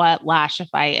exactly what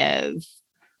Lashify is.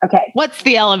 Okay. What's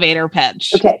the elevator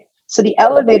pitch? Okay. So the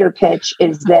elevator pitch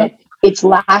is that it's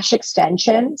lash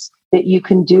extensions that you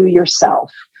can do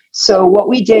yourself. So what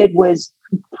we did was,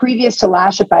 previous to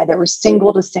Lashify, there were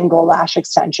single to single lash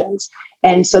extensions.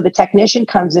 And so the technician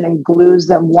comes in and glues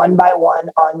them one by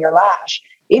one on your lash.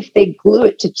 If they glue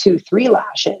it to 2-3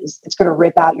 lashes, it's going to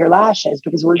rip out your lashes,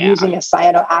 because we're using a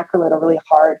cyanoacrylate,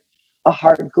 a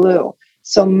hard glue.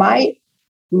 So my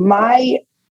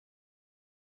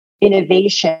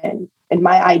innovation and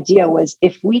my idea was,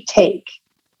 if we take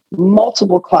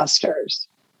multiple clusters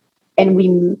and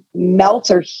we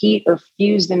melt or heat or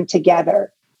fuse them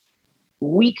together,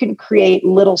 we can create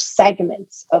little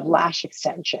segments of lash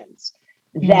extensions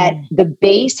that the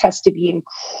base has to be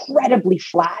incredibly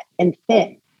flat and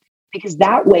thin, because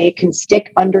that way it can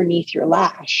stick underneath your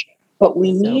lash. But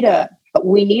we need a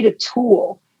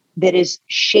tool that is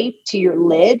shaped to your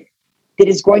lid, that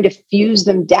is going to fuse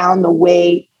them down the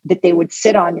way that they would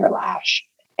sit on your lash.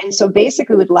 And so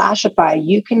basically with Lashify,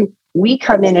 we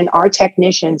come in and our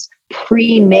technicians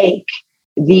pre-make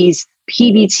these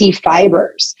PBT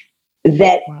fibers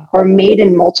that are made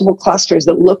in multiple clusters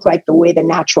that look like the way the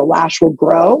natural lash will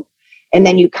grow. And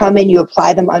then you come in, you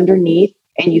apply them underneath,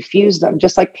 and you fuse them,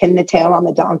 just like pin the tail on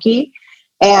the donkey.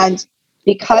 And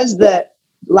because the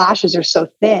lashes are so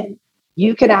thin,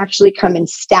 you can actually come and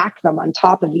stack them on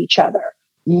top of each other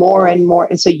more and more.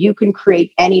 And so you can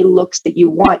create any looks that you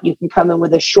want. You can come in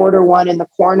with a shorter one in the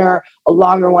corner, a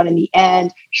longer one in the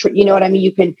end. You know what I mean?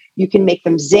 You can make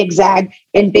them zigzag,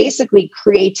 and basically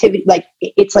creativity, like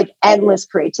it's like endless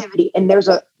creativity. And there's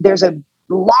a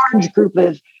large group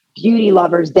of beauty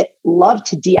lovers that love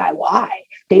to DIY.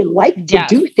 They like to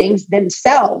do things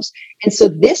themselves. And so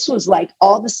this was like,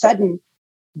 all of a sudden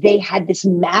they had this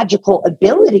magical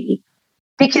ability,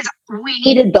 because we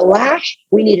needed the lash,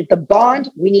 we needed the bond,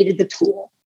 we needed the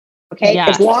tool. Okay.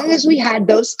 As long as we had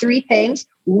those three things,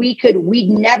 we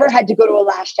never had to go to a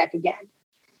lash tech again.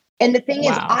 And the thing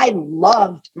is, I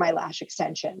loved my lash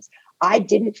extensions. I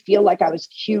didn't feel like I was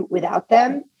cute without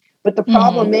them. But the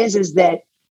problem is that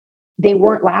they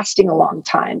weren't lasting a long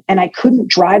time. And I couldn't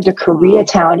drive to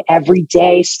Koreatown every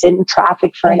day, sit in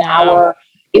traffic for an hour.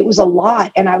 It was a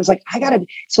lot. And I was like,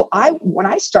 when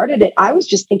I started it, I was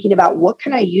just thinking about, what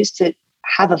can I use to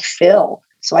have a fill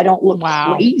so I don't look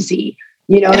crazy?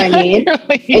 You know what I mean?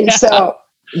 And so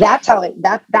that's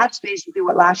that's basically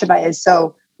what Lashify is.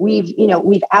 So we've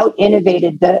out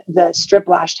innovated the strip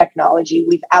lash technology.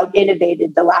 We've out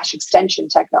innovated the lash extension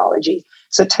technology.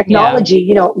 So technology,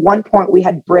 at one point we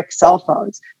had brick cell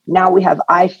phones. Now we have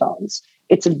iPhones.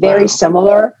 It's very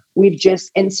similar.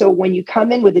 And so when you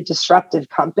come in with a disruptive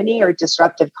company or a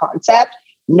disruptive concept,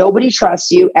 nobody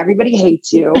trusts you. Everybody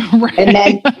hates you. And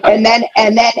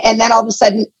then all of a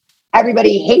sudden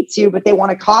everybody hates you, but they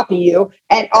want to copy you.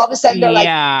 And all of a sudden they're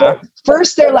like,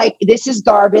 first they're like, this is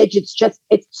garbage.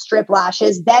 It's strip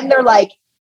lashes. Then they're like,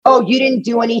 oh, you didn't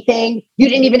do anything. You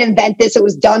didn't even invent this. It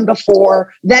was done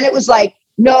before. Then it was like,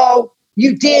 no,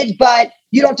 you did, but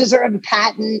you don't deserve a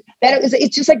patent. Then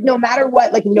it's just like, no matter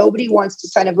what, like nobody wants to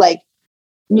kind of like,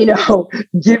 give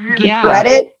you the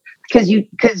credit because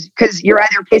you're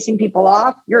either pissing people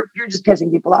off, you're just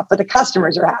pissing people off, but the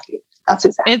customers are happy. That's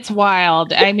exactly. It's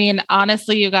wild. I mean,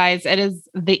 honestly, you guys, it is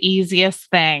the easiest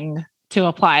thing to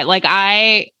apply. Like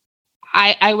I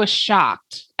was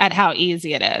shocked at how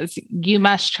easy it is. You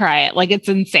must try it. Like it's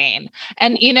insane.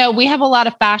 And, we have a lot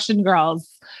of fashion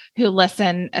girls who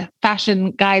listen,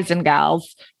 fashion guys and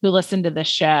gals who listen to this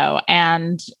show.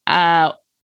 And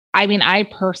I mean, I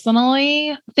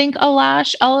personally think a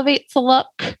lash elevates a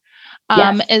look.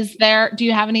 Yes. Do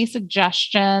you have any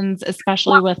suggestions,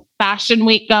 especially with Fashion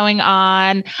Week going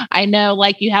on? I know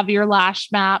like you have your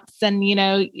lash maps and,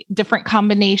 different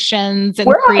combinations and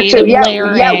creative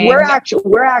layering. Yeah, we're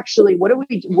actually, what are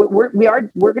we,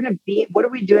 we're going to be, what are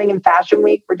we doing in Fashion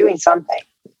Week? We're doing something.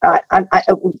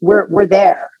 We're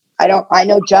there. I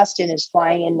know Justin is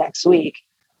flying in next week.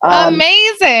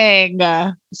 Amazing.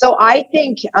 So I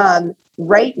think,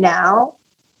 right now,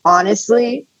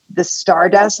 honestly, the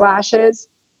Stardust lashes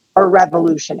are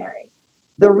revolutionary.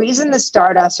 The reason the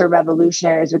Stardust are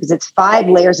revolutionary is because it's 5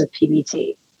 layers of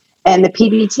PBT, and the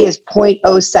PBT is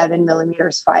 0.07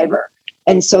 millimeters fiber.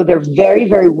 And so they're very,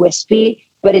 very wispy,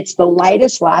 but it's the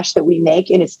lightest lash that we make,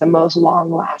 and it's the most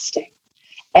long lasting.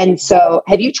 And so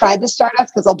have you tried the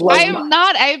Stardust? Because I'll blow you. I have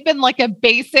not. I've been like a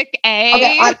basic A.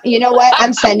 Okay, you know what?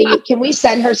 I'm sending you. Can we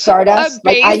send her Stardust?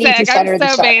 I need to send her the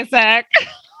Stardust. Basic.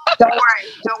 Don't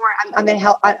worry. I'm going to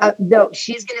help. No,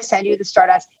 she's going to send you the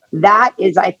Stardust. That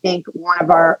is, I think, one of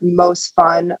our most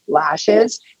fun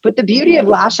lashes. But the beauty of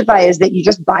Lashify is that you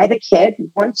just buy the kit.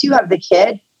 Once you have the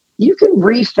kit, you can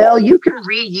refill, you can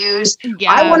reuse.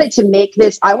 Yes. I wanted to make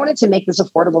this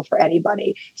affordable for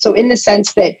anybody. So in the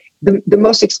sense that the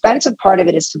most expensive part of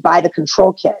it is to buy the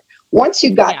control kit. Once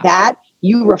you got that,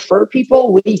 you refer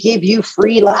people, we give you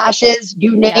free lashes,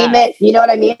 you name it. You know what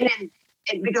I mean?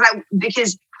 And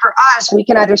because for us, we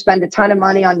can either spend a ton of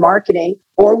money on marketing,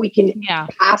 or we can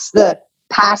pass that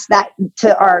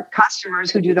to our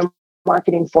customers who do the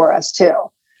marketing for us too.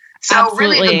 So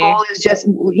Absolutely. Really the goal is just,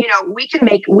 we can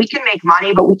make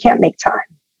money, but we can't make time.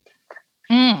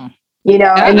 And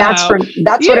that's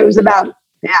what it was about.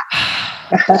 Yeah.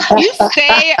 You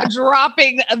stay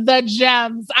dropping the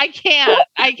gems. I can't.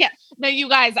 No, you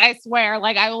guys, I swear,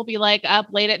 like I will be like up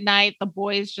late at night. The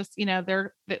boys just,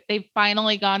 they've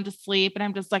finally gone to sleep. And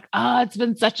I'm just like, oh, it's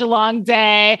been such a long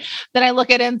day. Then I look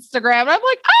at Instagram and I'm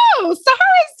like, oh,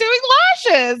 Sahara's doing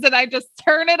lashes. And I just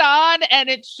turn it on and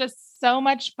it's just so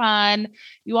much fun.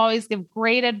 You always give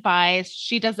great advice.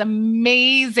 She does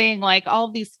amazing, like all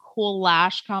of these cool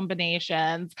lash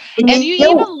combinations. And you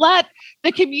even let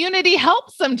the community help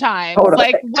sometimes. Totally.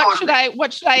 Like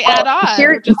what should I add on?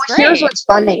 Here's what's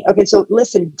funny. Okay. So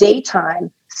listen,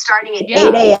 daytime starting at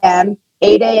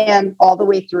 8 a.m. all the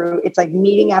way through. It's like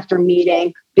meeting after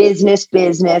meeting, business,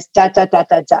 da.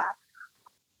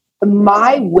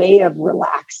 My way of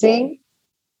relaxing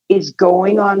is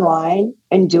going online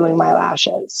and doing my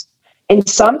lashes. And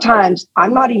sometimes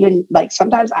I'm not even like,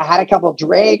 sometimes I had a couple of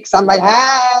drinks. I'm like, hey.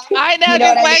 I know,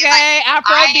 just like, hey,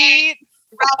 Afro beats.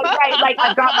 Right. Like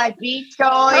I've got my beats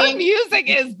going. Her music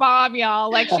is bomb,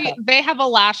 y'all. Like they have a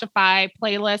Lashify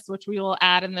playlist, which we will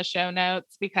add in the show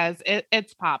notes because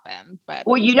it's popping. But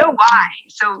well, you know why?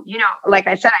 So, like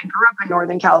I said, I grew up in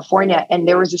Northern California and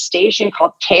there was a station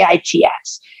called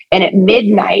KITS. And at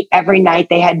midnight, every night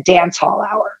they had dance hall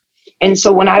hour. And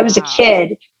so when I was a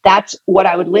kid, that's what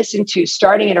I would listen to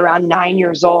starting at around 9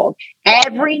 years old.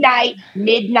 Every night,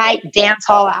 midnight dance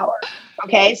hall hour.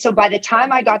 Okay. So by the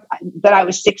time I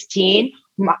was 16,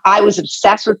 I was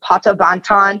obsessed with Pata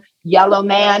Bantan, Yellow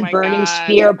Man, Burning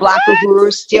Spear, Black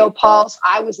Uhuru, Steel Pulse.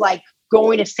 I was like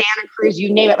going to Santa Cruz,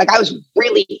 you name it. Like I was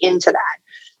really into that.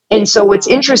 And so what's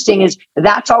interesting is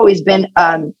that's always been,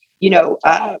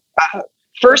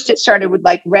 first it started with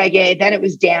like reggae, then it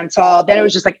was dancehall, then it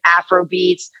was just like Afro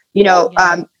beats,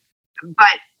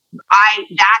 but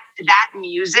that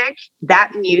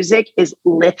music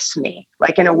lifts me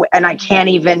like in a way, and I can't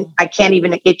even,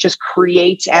 it just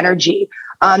creates energy.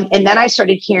 And then I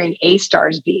started hearing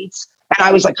A-Star's beats and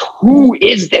I was like, who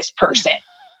is this person?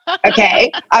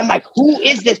 Okay. I'm like, who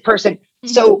is this person?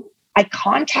 So I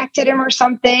contacted him or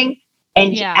something.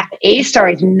 And A-Star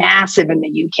is massive in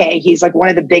the UK. He's like one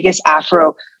of the biggest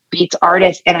Afro beats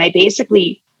artists. And I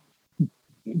basically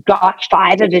got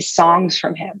 5 of his songs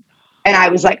from him. And I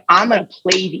was like, I'm going to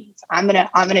play these. I'm going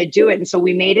to do it. And so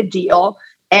we made a deal.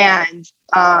 And so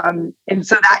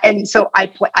I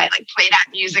play that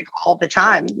music all the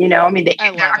time. They're not going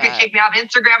to kick me off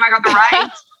Instagram. I got the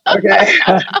rights. Okay.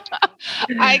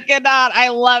 I cannot. I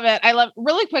love it.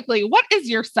 Really quickly. What is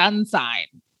your sun sign?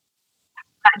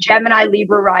 Gemini,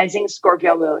 Libra rising,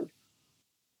 Scorpio moon.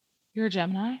 You're a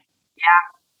Gemini?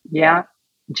 Yeah.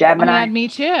 Gemini. Oh my God, me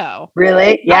too.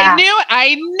 Really? Yeah.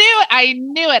 I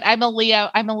knew it. I'm a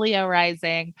Leo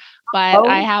rising, but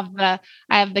I have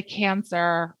the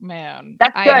Cancer moon.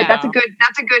 That's good.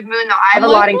 That's a good moon though. I have a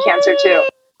lot in Cancer too.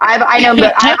 I know,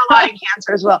 but I have a lot in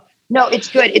Cancer as well. No, it's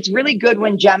good. It's really good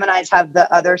when Geminis have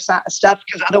the other stuff,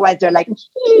 because otherwise they're like,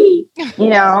 you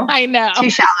know, I know. too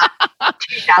shallow.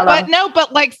 Too shallow.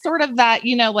 But like sort of that,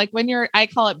 you know, like when I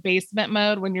call it basement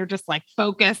mode, when you're just like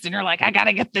focused and you're like, I got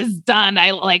to get this done.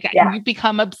 You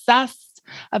become obsessed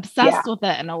with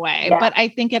it in a way. Yeah. But I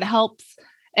think it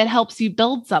helps you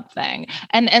build something.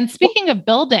 And speaking of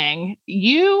building,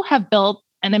 you have built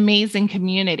an amazing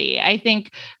community. I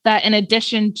think that in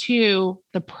addition to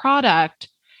the product,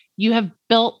 you have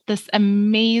built this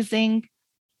amazing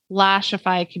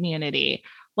Lashify community.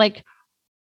 Like,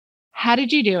 how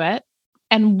did you do it?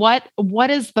 And what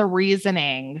is the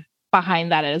reasoning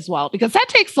behind that as well? Because that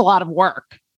takes a lot of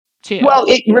work too. Well,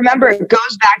 remember, it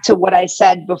goes back to what I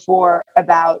said before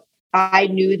about, I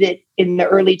knew that in the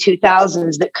early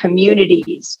 2000s that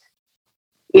communities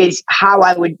is how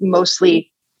I would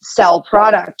mostly sell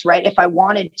product, right? If I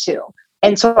wanted to.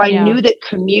 And so I knew that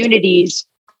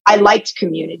I liked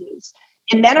communities.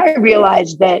 And then I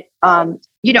realized that,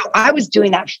 I was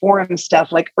doing that forum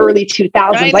stuff like early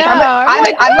 2000s.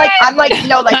 I'm like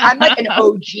an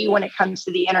OG when it comes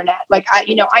to the internet. Like I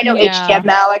know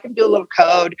HTML, I can do a little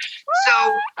code.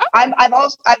 So I've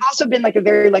also been like a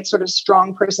very like sort of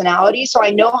strong personality. So I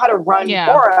know how to run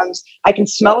forums. I can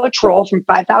smell a troll from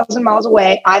 5,000 miles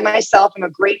away. I myself am a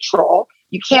great troll.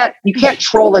 You can't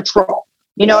troll a troll.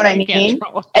 You know what I mean?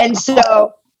 And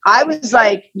so I was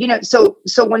like, so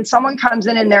when someone comes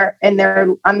in and they're,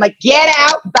 I'm like, get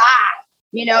out,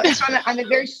 bye. So I'm a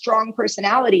very strong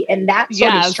personality, and that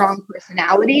sort of strong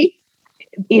personality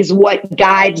is what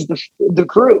guides the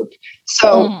group.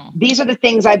 So these are the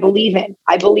things I believe in.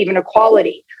 I believe in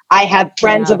equality. I have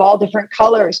friends of all different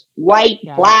colors, white,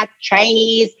 black,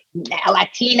 Chinese,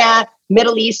 Latina,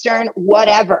 Middle Eastern,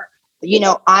 whatever.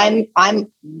 I'm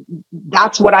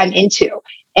that's what I'm into.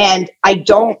 And I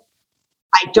don't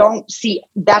see,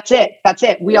 that's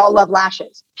it. We all love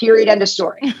lashes, period. End of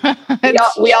story.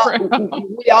 We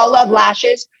all love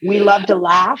lashes. We love to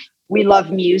laugh. We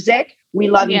love music. We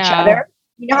love each other.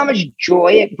 You know how much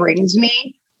joy it brings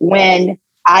me when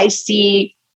I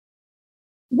see,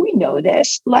 we know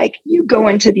this, like you go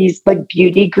into these like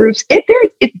beauty groups,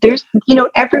 there's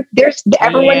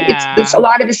everyone, it's a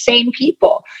lot of the same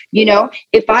people.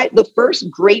 The first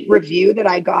great review that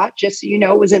I got, just so you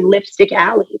know, was in Lipstick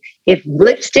Alley. If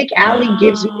Lipstick Alley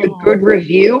gives me a good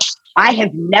review, I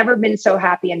have never been so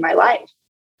happy in my life.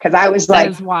 Cause I was like,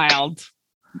 that is wild.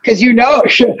 Because they will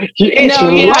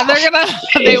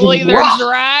either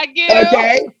drag you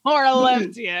or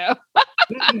lift you.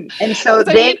 And so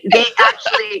they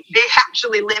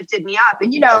actually lifted me up.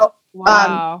 And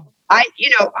wow.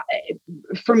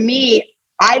 For me,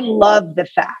 I love the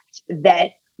fact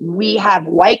that we have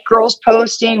white girls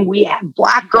posting, we have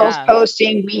black girls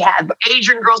posting, we have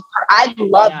Asian girls. I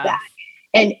love that.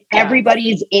 And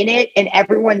everybody's in it and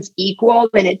everyone's equal.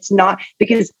 And it's not,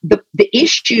 because the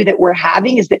issue that we're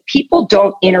having is that people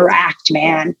don't interact,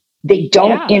 man. They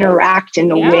don't interact in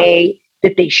the way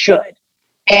that they should.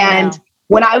 And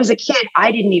when I was a kid,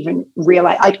 I didn't even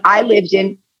realize, like I lived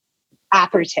in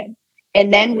Atherton,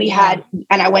 and then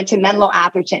and I went to Menlo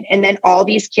Atherton, and then all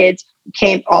these kids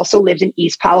also lived in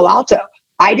East Palo Alto.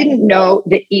 I didn't know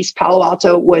that East Palo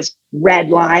Alto was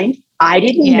redlined. I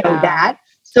didn't know that.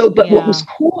 So, but what was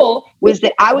cool was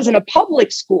that I was in a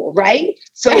public school, right?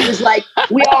 So it was like,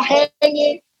 we all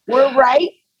hanging, we're right.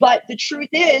 But the truth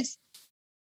is,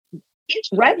 it's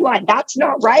redline. That's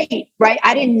not right. Right.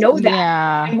 I didn't know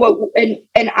that.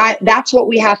 Yeah. That's what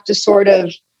we have to sort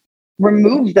of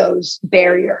remove, those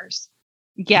barriers.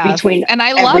 Yeah. Between and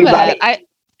I love it.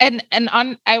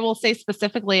 I will say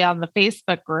specifically on the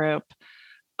Facebook group,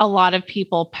 a lot of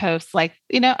people post like,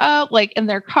 like in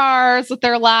their cars with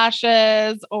their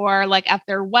lashes, or like at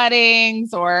their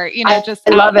weddings, or, just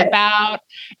out and about.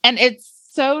 And it's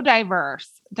so diverse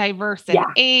in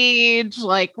age,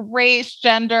 like race,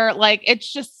 gender, like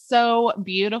it's just so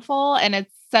beautiful. And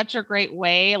it's such a great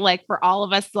way, like for all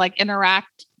of us to like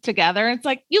interact together. It's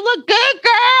like, you look good,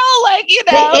 girl. Like,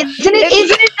 Isn't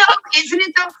it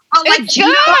though? But like, do you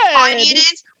know how funny it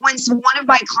is when one of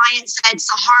my clients said,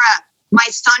 Sahara, my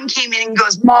son came in and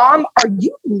goes, Mom, are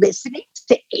you listening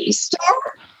to A-Star?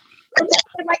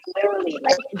 Like literally,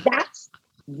 like that's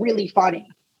really funny.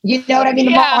 You know what I mean?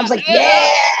 The mom's like,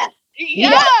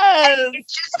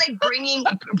 it's just like bringing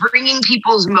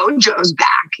people's mojos back.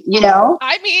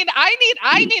 I mean,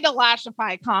 I need a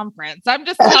Lashify conference. I'm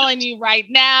just telling you right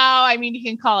now. I mean, you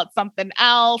can call it something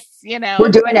else. We're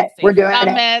doing it.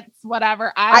 Summits,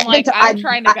 whatever. I'm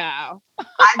trying to go.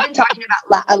 I've been talking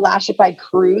about a Lashify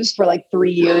cruise for like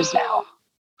 3 years now.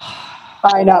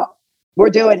 I know. We're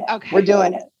doing it. Okay. We're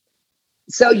doing it.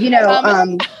 So,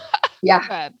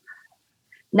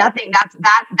 nothing.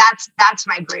 That's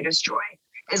my greatest joy,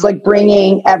 is like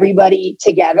bringing everybody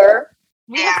together.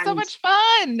 We have so much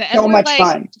fun. So much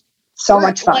fun. So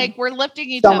much fun. Like we're lifting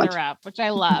each other up, which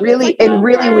I love. Really, like, and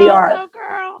really girl, we are. Go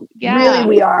girl. Yeah. Really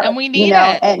we are. And we need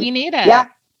it. And we need it. Yeah.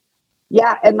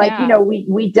 Yeah. And like,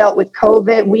 we dealt with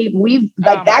COVID. We've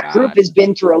like that group has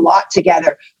been through a lot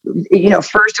together.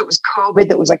 First it was COVID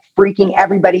that was like freaking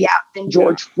everybody out. Then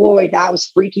George Floyd, that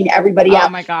was freaking everybody out. Oh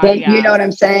my God. Then, you know what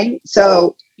I'm saying?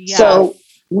 So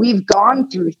we've gone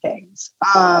through things.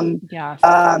 And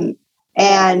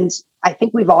I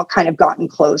think we've all kind of gotten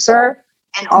closer.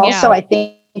 And also I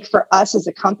think for us as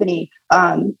a company,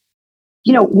 one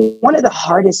of the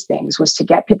hardest things was to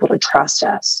get people to trust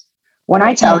us. When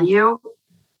I tell you,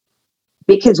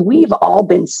 because we've all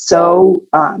been so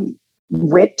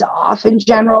ripped off in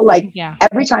general, like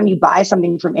every time you buy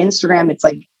something from Instagram, it's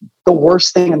like the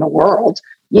worst thing in the world.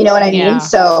 You know what I mean?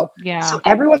 So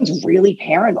everyone's really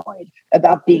paranoid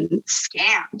about being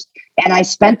scammed. And I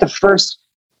spent the first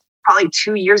probably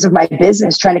 2 years of my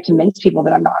business trying to convince people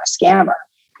that I'm not a scammer.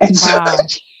 And so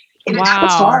it was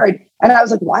hard. And I was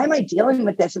like, why am I dealing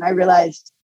with this? And I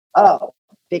realized,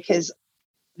 because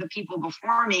the people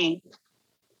before me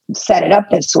set it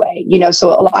up this way, so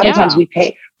a lot of times we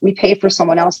pay for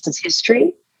someone else's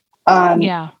history. And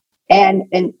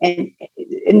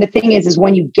the thing is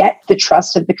when you get the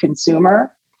trust of the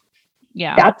consumer,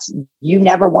 that's, you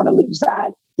never want to lose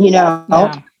that,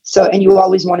 So, and you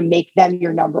always want to make them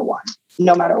your number one,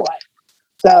 no matter what.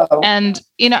 So, and,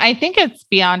 I think it's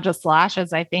beyond just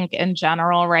lashes. I think in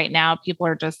general right now, people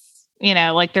are just,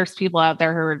 like there's people out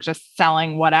there who are just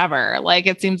selling whatever. Like,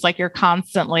 it seems like you're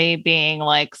constantly being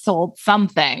like sold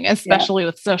something, especially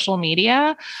with social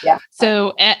media. Yeah.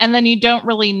 So, and then you don't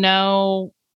really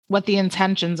know what the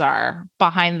intentions are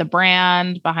behind the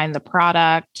brand, behind the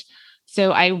product.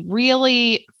 So I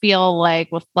really feel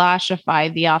like with Lashify,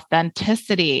 the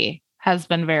authenticity has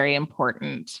been very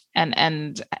important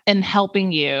and in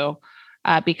helping you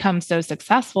become so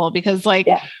successful, because in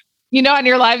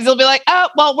your lives, you'll be like, oh,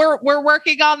 well, we're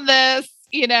working on this,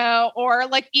 or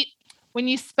like when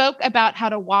you spoke about how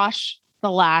to wash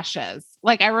the lashes,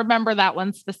 like I remember that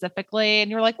one specifically, and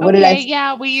you're like,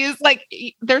 okay, we use like,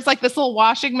 there's like this little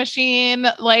washing machine,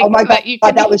 like, oh my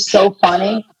God, that was so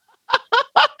funny.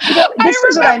 This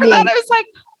is what I mean. That. I was like,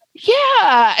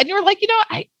 yeah. And you were like,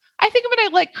 I think I'm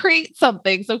gonna like create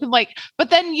something. So but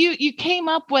then you came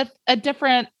up with a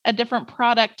different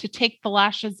product to take the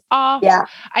lashes off. Yeah.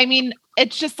 I mean,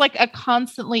 it's just like a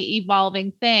constantly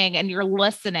evolving thing, and you're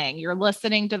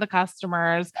listening to the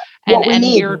customers and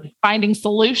you're finding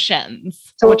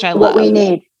solutions, which I love. What we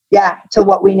need. Yeah. To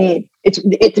what we need.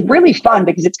 It's really fun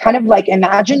because it's kind of like,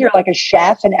 imagine you're like a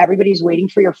chef and everybody's waiting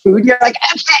for your food. You're like,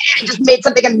 okay, I just made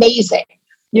something amazing.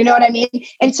 You know what I mean?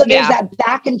 And so there's that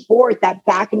back and forth.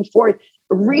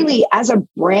 Really, as a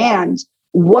brand,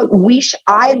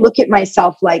 I look at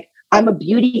myself like I'm a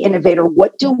beauty innovator.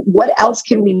 What else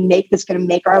can we make that's going to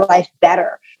make our life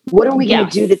better? What are we going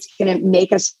to do that's going to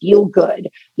make us feel good?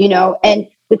 And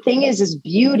the thing is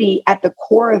beauty at the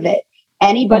core of it.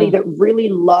 Anybody that really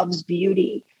loves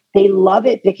beauty, they love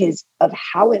it because of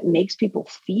how it makes people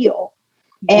feel.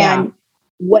 And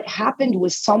what happened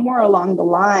was somewhere along the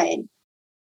line,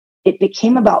 it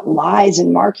became about lies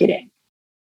and marketing.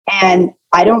 And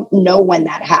I don't know when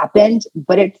that happened,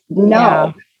 but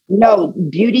no,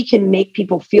 beauty can make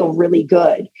people feel really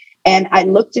good. And I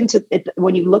looked into it.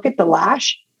 When you look at the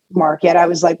lash market, I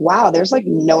was like, wow, there's like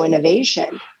no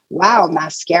innovation. Wow,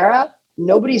 mascara,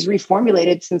 nobody's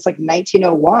reformulated since like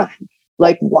 1901.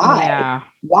 Like, why? Yeah.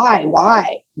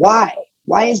 Why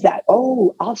is that?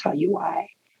 Oh, I'll tell you why.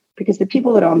 Because the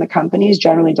people that own the companies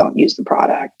generally don't use the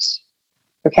products.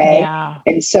 Okay. Yeah.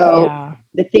 And so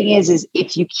the thing is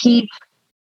if you keep,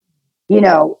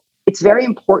 it's very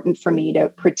important for me to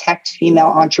protect female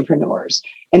entrepreneurs.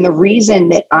 And the reason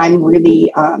that I'm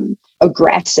really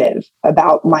aggressive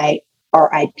about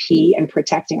our IP and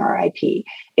protecting our IP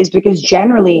is because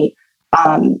generally,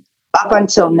 up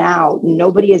until now,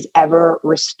 nobody has ever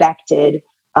respected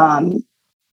IP,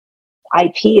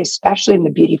 especially in the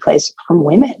beauty place, from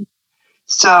women.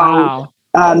 So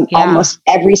almost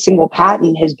every single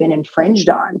patent has been infringed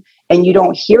on, and you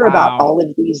don't hear about all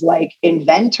of these like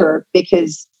inventor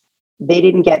because they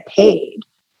didn't get paid.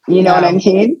 You know what I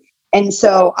mean? And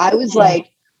so I was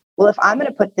like, well, if I'm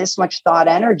going to put this much thought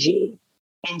energy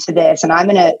into this and I'm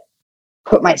going to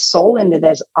put my soul into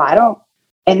this, I don't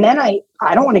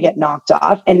want to get knocked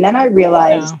off. And then I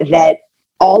realized that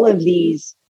all of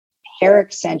these hair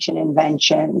extension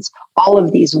inventions, all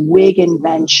of these wig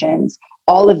inventions,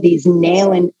 all of these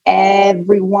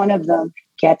every one of them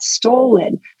get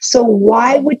stolen. So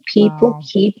why would people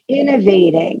keep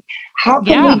innovating? How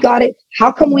come we got it?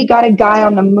 How come we got a guy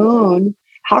on the moon?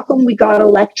 How come we got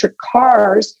electric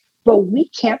cars, but we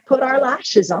can't put our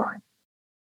lashes on?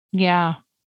 Yeah.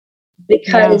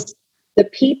 Because the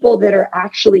people that are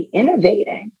actually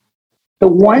innovating, the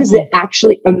ones that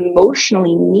actually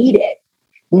emotionally need it.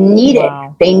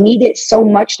 They need it so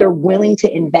much they're willing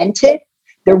to invent it.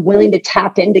 They're willing to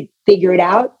tap in to figure it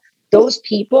out. Those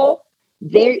people,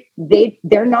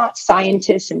 they're not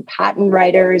scientists and patent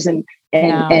writers and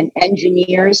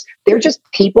engineers. They're just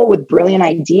people with brilliant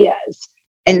ideas.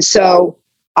 And so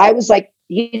I was like,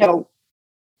 we have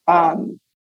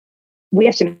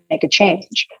to make a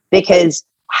change, because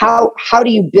how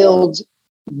do you build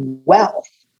wealth?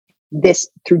 This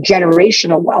through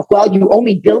generational wealth. Well, you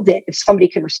only build it if somebody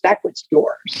can respect what's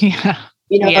yours. Yeah.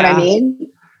 You know what I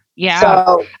mean? Yeah,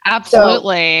 so,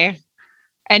 absolutely.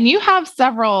 And you have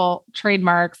several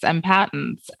trademarks and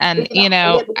patents, and we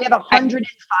have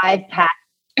 105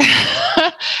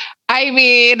 patents. I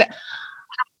mean,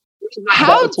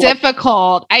 how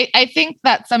difficult. I think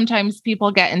that sometimes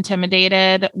people get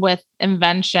intimidated with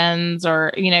inventions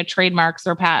or, trademarks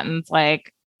or patents.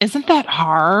 Like, isn't that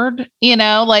hard?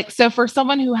 So for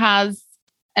someone who has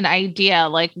an idea,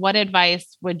 like, what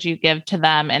advice would you give to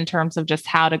them in terms of just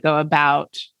how to go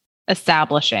about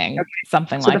establishing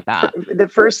something like that? The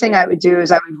first thing I would do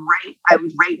is I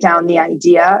would write down the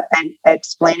idea and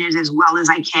explain it as well as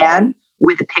I can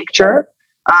with a picture,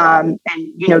 and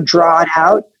draw it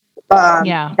out.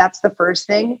 That's the first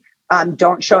thing.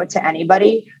 Don't show it to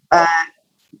anybody.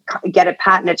 Get a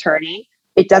patent attorney.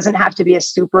 It doesn't have to be a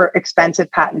super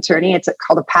expensive patent attorney. It's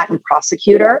called a patent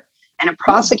prosecutor. And a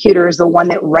prosecutor is the one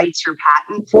that writes your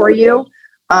patent for you.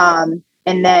 And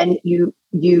then you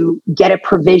get a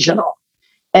provisional.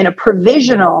 And a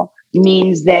provisional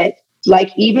means that,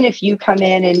 like, even if you come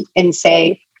in and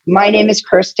say, my name is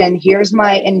Kirsten, here's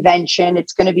my invention,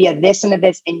 it's going to be a this and a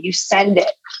this, and you send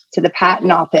it to the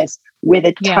patent office with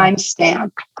a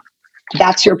timestamp,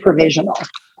 that's your provisional.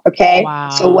 Okay. Wow.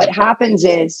 So what happens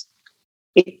is,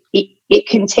 it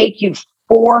can take you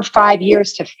 4 or 5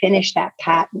 years to finish that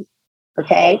patent.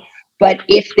 Okay. But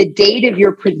if the date of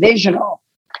your provisional,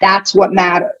 that's what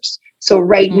matters. So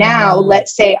right now,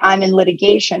 let's say I'm in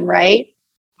litigation, right?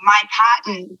 My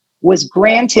patent was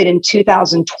granted in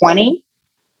 2020.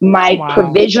 My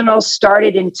provisional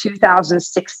started in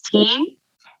 2016.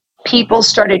 People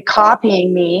started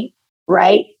copying me,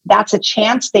 right? That's a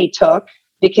chance they took,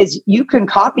 because you can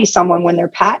copy someone when their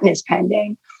patent is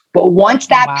pending. But once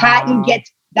that patent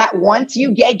gets once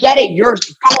you get it, you're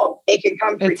gone. It can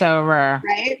come free. It's over.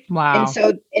 Right. Wow.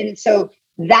 And so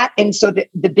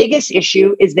the biggest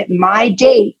issue is that my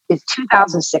date is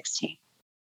 2016,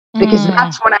 because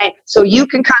that's when so you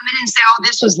can come in and say, oh,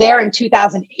 this was there in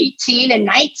 2018 and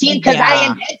 19 because I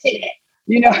invented it.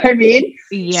 You know what I mean?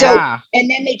 Yeah. So, and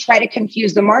then they try to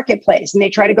confuse the marketplace, and they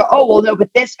try to go, oh, well, no,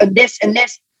 but this and this and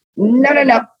this.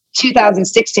 No,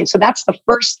 2016. So that's the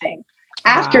first thing.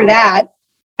 After that,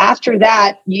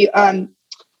 you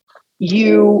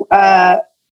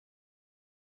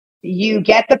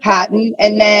get the patent,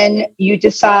 and then you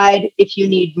decide if you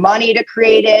need money to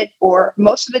create it, or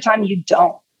most of the time you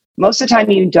don't.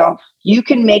 You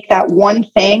can make that one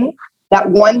thing.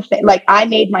 Like, I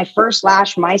made my first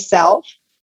lash myself,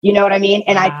 you know what I mean?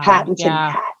 And I patented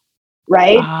that.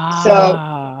 Right.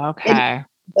 Okay.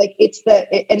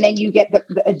 And then you get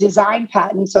a design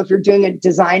patent. So if you're doing a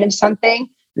design of something,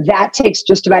 that takes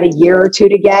just about a year or two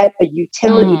to get. A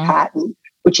utility patent,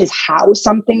 which is how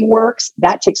something works,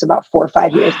 that takes about 4 or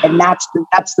 5 years. And that's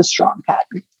the strong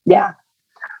patent. Yeah.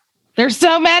 There's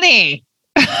so many.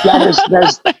 Yeah,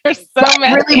 there's so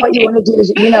many. Really what you want to do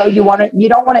is, if you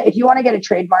want to get a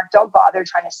trademark, don't bother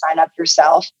trying to sign up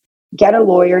yourself. Get a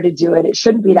lawyer to do it. It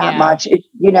shouldn't be that much,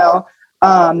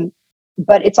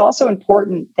 but it's also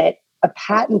important that a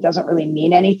patent doesn't really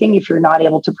mean anything if you're not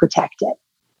able to protect it.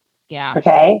 Yeah.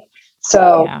 Okay.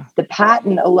 So the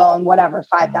patent alone, whatever,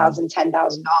 $5,000,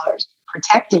 $10,000,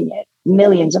 protecting it,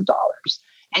 millions of dollars.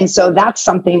 And so that's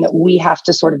something that we have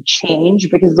to sort of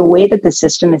change, because the way that the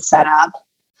system is set up,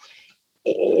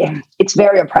 it's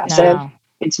very oppressive. No.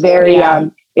 It's very,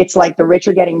 it's like the rich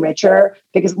are getting richer,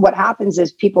 because what happens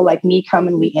is people like me come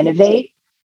and we innovate.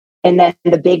 And then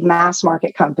the big mass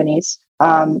market companies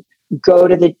go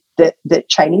to the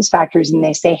Chinese factories and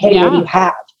they say, hey, what do you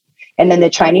have? And then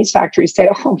the Chinese factories say,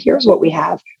 oh, here's what we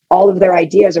have. All of their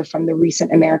ideas are from the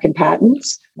recent American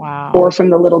patents or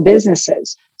from the little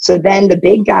businesses. So then the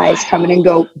big guys come in and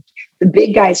go,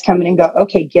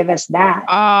 okay, give us that.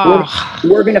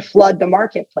 We're going to flood the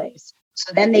marketplace.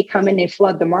 So then they come in, they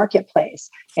flood the marketplace,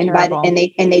 and Terrible.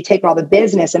 they take all the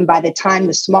business. And by the time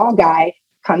the small guy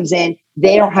comes in,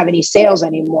 they don't have any sales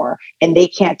anymore, and they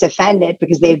can't defend it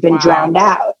because they've been drowned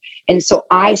out. And so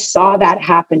I saw that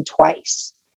happen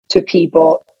twice to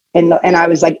people. And I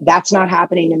was like, that's not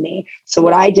happening to me. So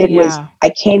what I did was I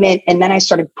came in, and then I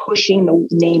started pushing the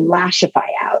name Lashify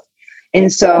out.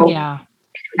 And so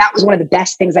that was one of the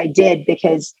best things I did,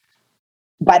 because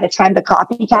by the time the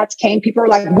copycats came, people were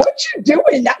like, what you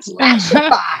doing? That's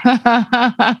Lashify.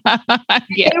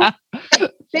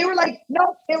 They were like,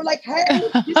 no, they were like, hey,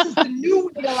 this is the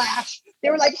new way to lash. They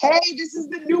were like, hey, this is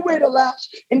the new way to lash.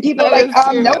 And people are like,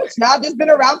 no, it's not. This has been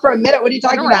around for a minute. What are you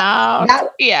talking about?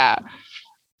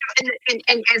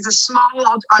 And as a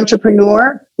small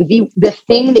entrepreneur, the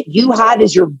thing that you have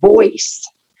is your voice.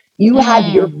 You have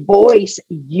your voice.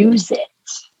 Use it.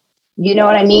 You know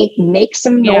what I mean? Make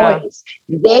some noise.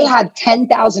 They have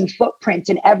 10,000 footprints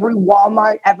in every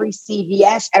Walmart, every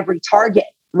CVS, every Target,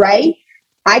 right?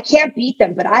 I can't beat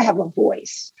them, but I have a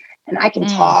voice, and I can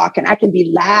talk, and I can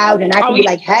be loud, and I can be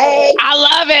like, hey. I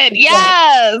love it.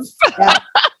 Yes.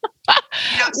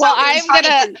 Well, I'm going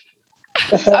to.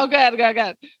 Oh,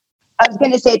 good. I was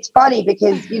going to say, it's funny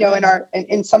because,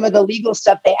 in some of the legal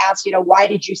stuff, they ask, why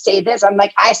did you say this? I'm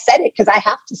like, I said it because I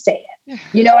have to say it.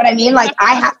 You know what I mean? Like,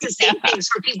 I have to say things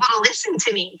for people to listen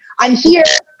to me. I'm here.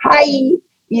 Hi,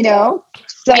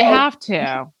 So you have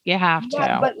to.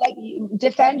 But like,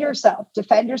 defend yourself.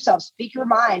 Speak your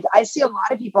mind. I see a lot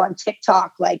of people on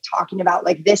TikTok, like talking about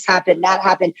like this happened, that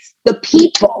happened. The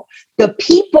people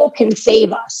can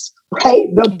save us.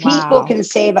 Right? The people can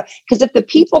save us. Because if the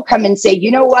people come and say, you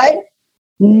know what?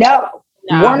 No,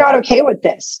 we're not okay with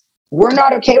this. We're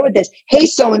not okay with this. Hey,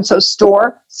 so-and-so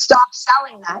store, stop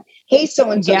selling that. Hey,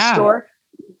 so-and-so store.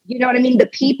 You know what I mean? The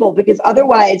people, because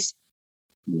otherwise,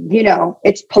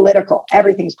 it's political.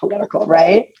 Everything's political,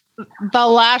 right? The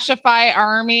Lashify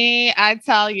army, I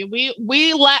tell you,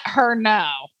 we let her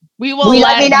know. We will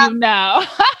let you know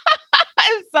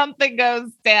if something goes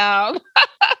down.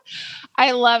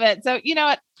 I love it. So, you know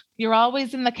what? You're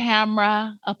always in the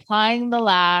camera, applying the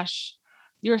lash.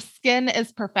 Your skin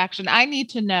is perfection. I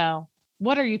need to know,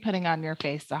 what are you putting on your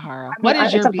face, Sahara? What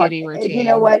is your beauty routine? You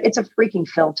know what? It's a freaking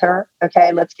filter.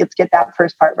 Okay, let's get that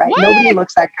first part right. What? Nobody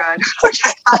looks that good. What?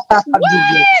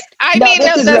 I mean,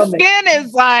 the skin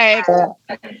is like...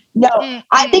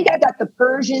 I think I got the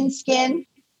Persian skin.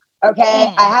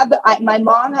 Okay, my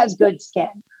mom has good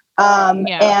skin.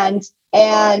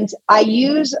 And I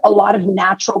use a lot of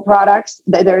natural products.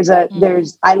 I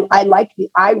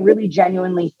really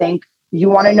genuinely think, you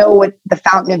want to know what the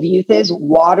fountain of youth is?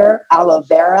 Water, aloe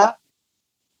vera.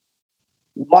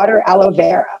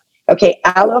 Okay.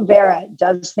 Aloe vera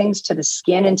does things to the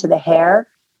skin and to the hair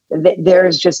that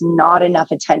there's just not enough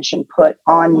attention put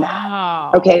on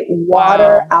that. Okay.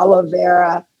 Water, aloe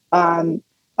vera,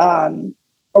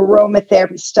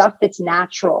 aromatherapy, stuff that's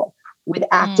natural with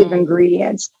active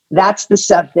ingredients. That's the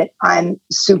stuff that I'm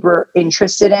super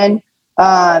interested in.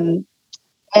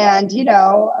 And,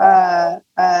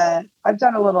 I've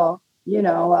done a little,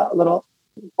 a little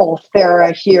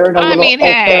Ulthera here and a little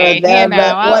Ulthera there,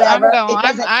 but whatever.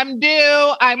 I'm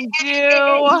due.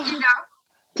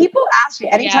 People ask me,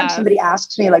 anytime somebody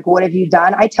asks me, like, what have you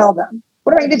done? I tell them.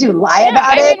 What am I going to do? Lie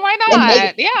about it? Why not?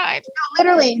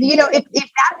 Literally,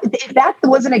 if that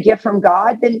wasn't a gift from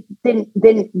God,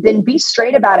 then be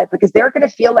straight about it, because they're going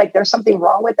to feel like there's something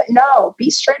wrong with it. No, be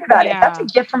straight about it. If that's a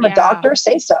gift from a doctor,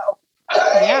 say so.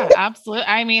 Yeah, absolutely.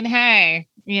 I mean, hey,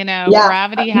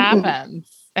 gravity happens.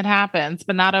 It happens,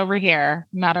 but not over here.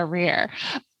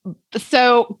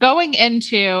 So going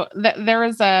into there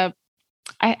is I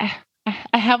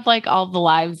have like all the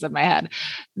lives in my head.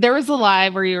 There was a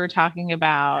live where you were talking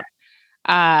about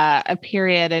a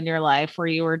period in your life where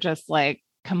you were just like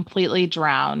completely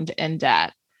drowned in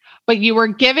debt, but you were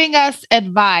giving us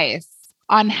advice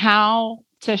on how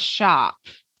to shop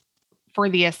for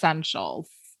the essentials.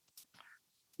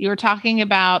 You were talking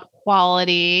about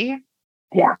quality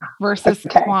versus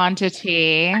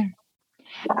quantity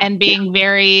and being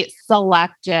very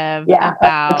selective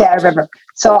about I remember.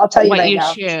 So I'll tell you what right you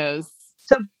now. choose.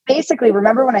 So basically,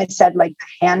 remember when I said like the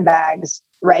handbags,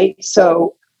 right?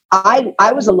 So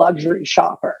I was a luxury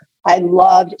shopper.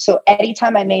 So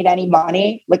anytime I made any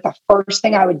money, like the first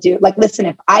thing I would do, like, listen,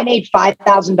 if I made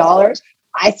 $5,000,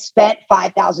 I spent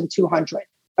 $5,200.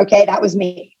 Okay. That was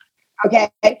me. Okay.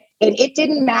 And it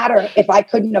didn't matter if I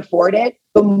couldn't afford it.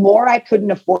 The more I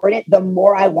couldn't afford it, the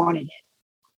more I wanted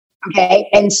it. Okay.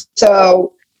 And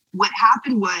so what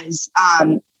happened was,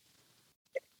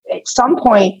 at some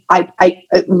point I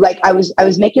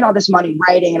was making all this money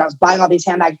writing, and I was buying all these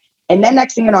handbags. And then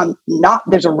next thing you know,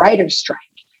 there's a writer's strike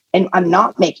and I'm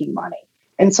not making money.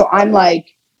 And so I'm like,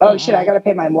 oh shit, I got to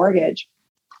pay my mortgage.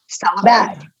 Sell a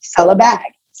bag, sell a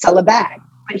bag, sell a bag.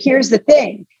 But here's the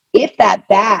thing. If that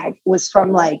bag was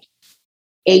from like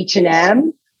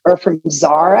H&M or from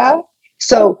Zara,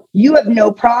 so you have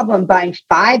no problem buying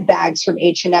 5 bags from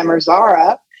H&M or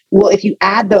Zara. Well, if you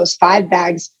add those 5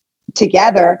 bags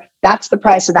together, that's the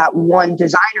price of that one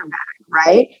designer bag,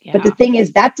 right? Yeah. But the thing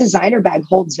is that designer bag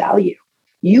holds value.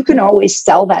 You can always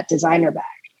sell that designer bag.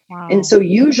 Wow. And so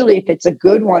usually if it's a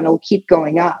good one, it'll keep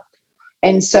going up.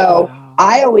 And so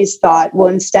I always thought, well,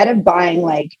 instead of buying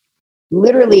like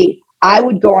literally, I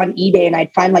would go on eBay and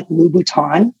I'd find like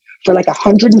Louboutin for like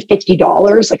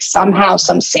 $150, like somehow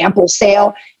some sample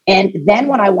sale. And then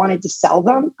when I wanted to sell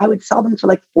them, I would sell them for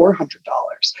like $400.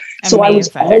 So I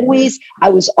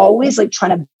was always like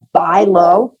trying to buy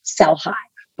low, sell high,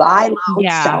 buy low,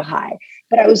 sell high.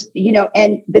 But I was,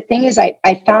 and the thing is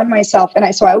I found myself,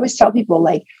 so I always tell people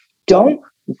like, don't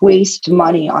waste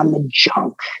money on the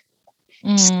junk.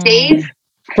 Save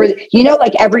for,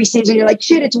 like every season, you're like,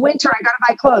 shit, it's winter. I got to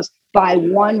buy clothes. Buy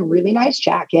one really nice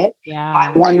jacket. Yeah.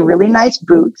 Buy one really nice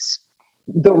boots.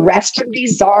 The rest can be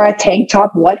Zara, tank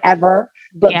top, whatever.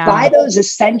 But buy those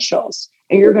essentials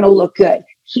and you're going to look good.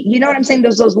 You know what I'm saying?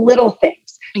 There's those little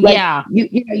things. Like,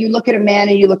 you look at a man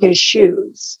and you look at his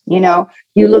shoes. You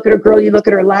look at a girl, you look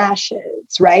at her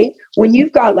lashes, right? When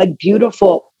you've got like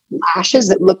beautiful lashes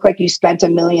that look like you spent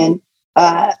 $1 million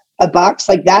 $1,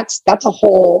 like that's a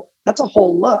whole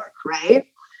look, right?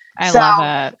 I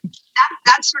love it.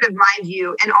 That's sort of my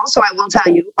view. And also I will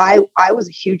tell you, I was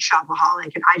a huge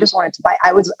shopaholic and I just wanted to buy,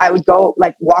 I would go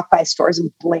like walk by stores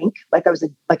and blink like I was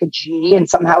like a genie and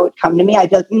somehow it would come to me.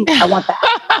 I'd be like, I want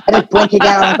that. And I'd blink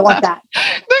again. I'm like, I want that.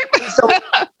 So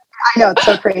I know it's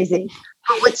so crazy.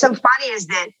 But what's so funny is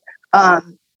that,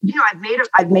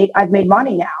 I've made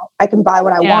money now. I can buy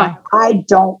what I want. I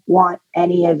don't want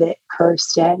any of it,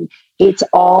 Kirsten. It's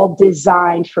all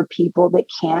designed for people that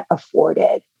can't afford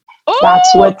it. Ooh, that's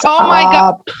what's up. My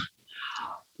God.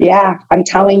 Yeah, I'm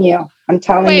telling you. Wait.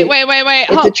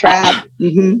 It's a trap.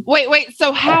 Mm-hmm. Wait.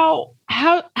 So how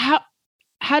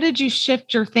did you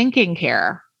shift your thinking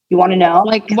here? You want to know?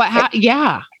 Like what?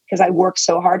 Yeah. Because I work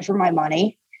so hard for my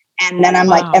money. And then I'm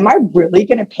like, am I really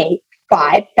going to pay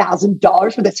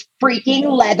 $5,000 for this freaking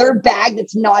leather bag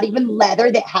that's not even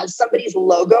leather, that has somebody's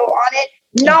logo on it?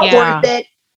 Not worth it.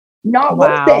 Not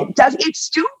worth it. It's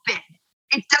stupid.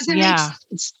 It doesn't make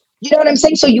sense. You know what I'm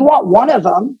saying? So you want one of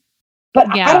them, but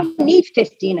I don't need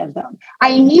 15 of them.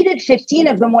 I needed 15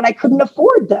 of them when I couldn't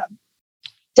afford them.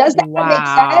 Does that make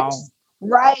sense?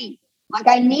 Right. Like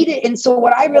I need it. And so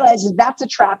what I realized is that's a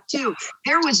trap too.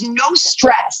 There was no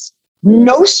stress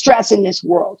in this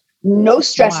world. No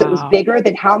stress that was bigger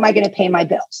than how am I going to pay my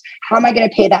bills? How am I going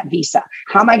to pay that Visa?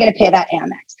 How am I going to pay that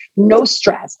Amex? No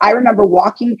stress. I remember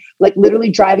walking, like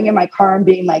literally driving in my car and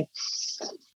being like,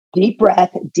 deep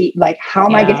breath, like how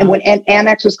am I going to, and when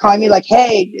Amex was calling me like,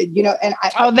 hey,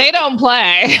 and they don't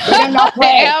play. They do not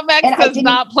play. Amex does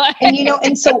not play. And,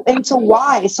 and so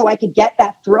why? So I could get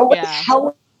that throw. What the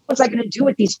hell was I going to do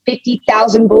with these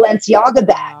 50,000 Balenciaga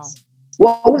bags?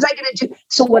 What was I going to do?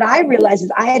 So what I realized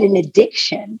is I had an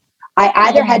addiction. I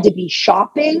either had to be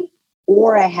shopping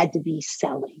or I had to be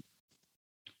selling.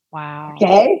 Wow.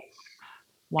 Okay.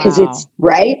 Because it's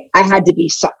right. I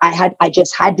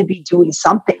just had to be doing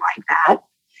something like that.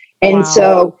 And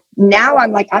so now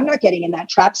I'm like, I'm not getting in that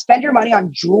trap. Spend your money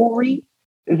on jewelry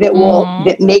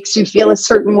that makes you feel a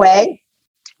certain way,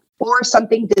 or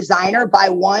something designer. Buy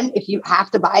one if you have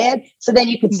to buy it. So then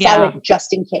you can sell it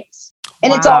just in case.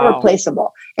 And it's all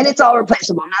replaceable. None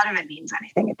of it means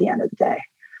anything at the end of the day.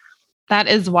 That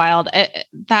is wild.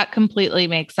 That completely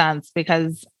makes sense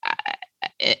because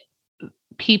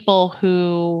people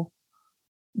who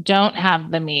don't have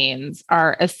the means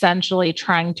are essentially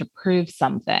trying to prove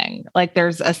something. Like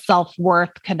there's a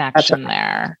self-worth connection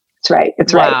there. That's right.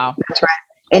 That's right.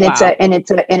 And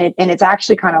it's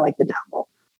actually kind of like the devil.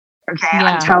 Okay. Yeah.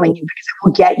 I'm telling you, because it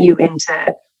will get you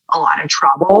into a lot of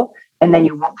trouble and then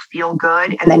you won't feel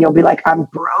good. And then you'll be like, I'm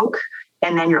broke.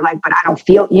 And then you're like, but I don't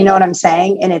feel, you know what I'm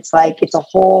saying? And it's like, it's a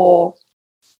cycle.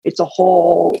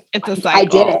 I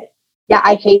did it. Yeah,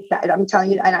 I hate that. I'm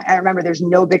telling you, and I remember there's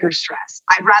no bigger stress.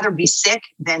 I'd rather be sick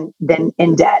than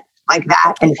in debt like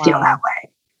that and feel that way.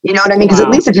 You know what I mean? Because at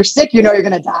least if you're sick, you're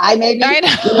going to die maybe. I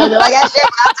know. You're like, shit,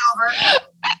 that's over.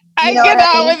 I get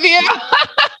that with you.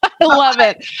 I love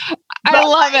it. I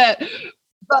love it.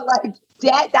 But like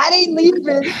that ain't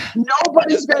leaving.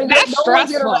 Nobody's going to. That's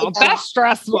stressful. That's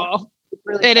stressful.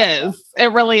 It is.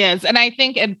 It really is. And I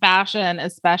think in fashion,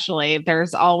 especially,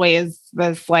 there's always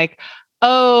this like,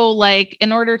 oh, like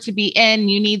in order to be in,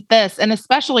 you need this. And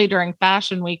especially during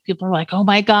fashion week, people are like, oh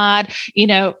my God,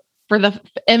 for the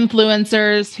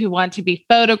influencers who want to be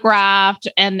photographed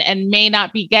and may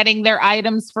not be getting their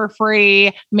items for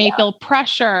free, may feel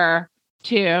pressure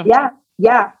to.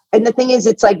 Yeah. And the thing is,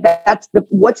 it's like,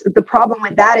 what's the problem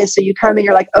with that is, so you come and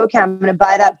you're like, okay, I'm going to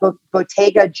buy that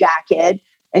Bottega jacket.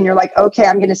 And you're like, okay,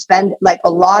 I'm going to spend like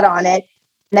a lot on it.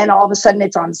 And then all of a sudden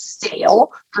it's on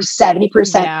sale for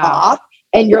 70% off.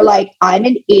 And you're like, I'm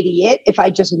an idiot if I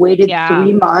just waited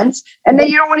 3 months, and then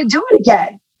you don't want to do it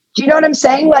again. Do you know what I'm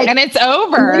saying? Like, and it's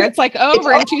over. It's like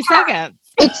over in 2 seconds.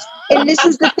 And this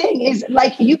is the thing is,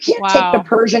 like, you can't take the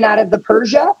Persian out of the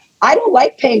Persia. I don't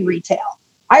like paying retail.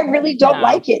 I really don't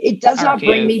like it. It does not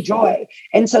bring me joy.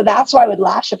 And so that's why with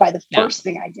Lashify, the first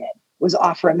thing I did was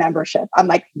offer a membership. I'm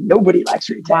like, nobody likes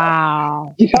retail.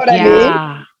 Wow. You know what I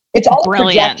mean? It's all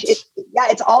brilliant. A projection.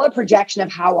 It's all a projection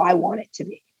of how I want it to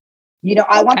be.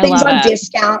 I want things on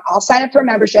discount. I'll sign up for a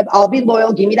membership. I'll be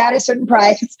loyal. Give me that at a certain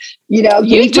price. You'll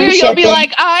be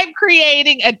like, I'm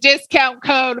creating a discount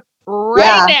code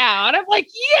right now. And I'm like,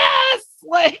 yes,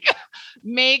 like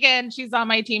Megan, she's on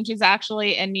my team. She's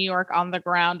actually in New York on the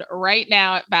ground right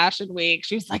now at Fashion Week.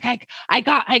 She's like, I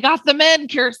got them in,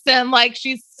 Kirsten. Like,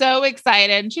 she's so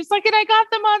excited. And she's like, and I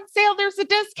got them on sale. There's a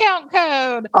discount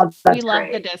code. Oh, we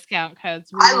love the discount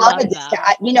codes. I love a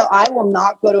discount. I will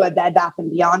not go to a Bed Bath &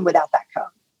 Beyond without that code.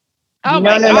 Oh,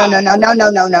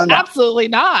 no. Absolutely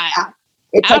not. Yeah.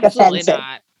 It's like offensive.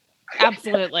 Not.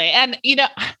 Absolutely. And,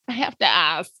 I have to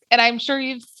ask, and I'm sure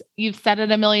you've said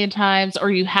it a million times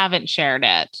or you haven't shared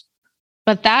it,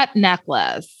 but that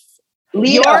necklace,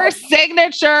 your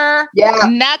signature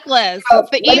necklace,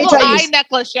 the evil eye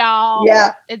necklace, y'all.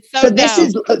 Yeah. It's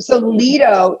so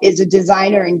Lido is a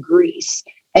designer in Greece,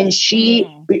 and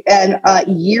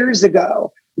years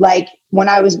ago, like when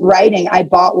I was writing, I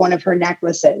bought one of her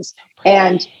necklaces.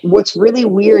 And what's really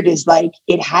weird is, like,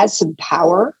 it has some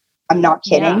power. I'm not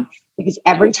kidding, because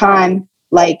every time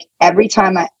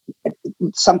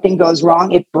something goes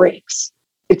wrong, it breaks.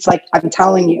 It's like, I'm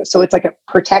telling you. So it's like a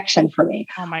protection for me.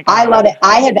 Oh my God. I love it.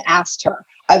 I have asked her,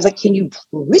 I was like, can you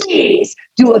please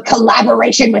do a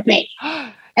collaboration with me?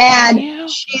 And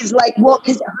she's like, well,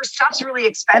 because her stuff's really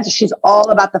expensive. She's all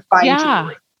about the fine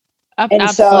jewelry.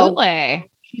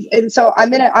 Absolutely. So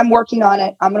I'm working on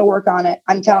it. I'm going to work on it.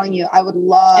 I'm telling you, I would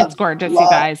love. It's gorgeous, you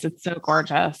guys. It's so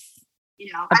gorgeous.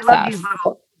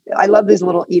 I love these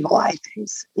little evil eye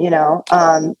things.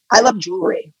 I love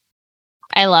jewelry.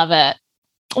 I love it.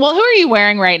 Well, who are you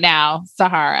wearing right now,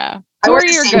 Sahara? Who are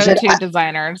your go-to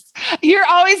designers? You're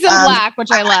always in black,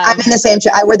 which I love. I'm in the same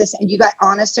shirt. I wear the same. You got,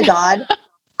 honest to God,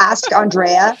 ask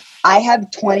Andrea. I have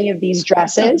 20 of these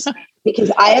dresses because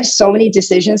I have so many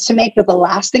decisions to make that the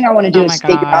last thing I want to do is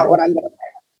figure out what I'm going to wear.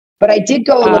 But I did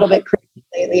go a little bit crazy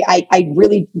lately. I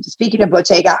really, speaking of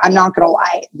Bottega, I'm not going to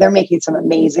lie, they're making some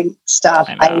amazing stuff.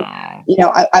 I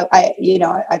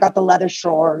got the leather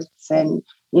shorts and,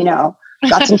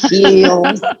 got some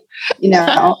heels, but I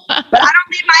don't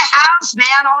leave my house,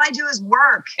 man. All I do is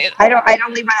work. I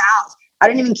don't leave my house. I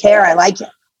don't even care. I like it.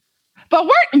 But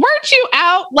weren't you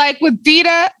out like with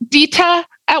Dita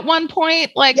at one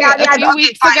point, like a few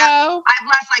weeks ago? I've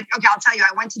left I'll tell you,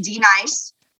 I went to D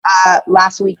Nice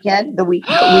last weekend, the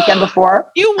weekend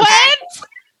before. You went?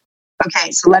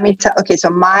 Okay, so let me tell. Okay, so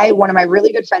one of my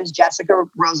really good friends, Jessica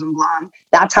Rosenblum,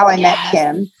 that's how I met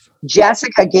Kim.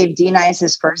 Jessica gave D Nice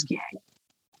his first gig,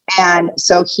 and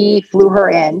so he flew her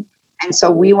in, and so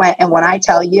we went. And when I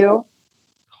tell you,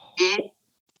 it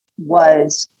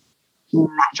was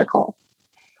magical.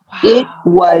 Wow. It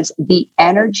was the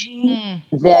energy,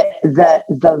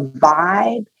 the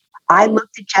vibe. I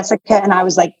looked at Jessica and I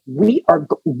was like, we are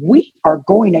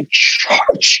going to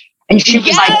church. And she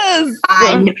was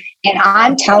like, and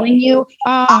I'm telling you,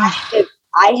 I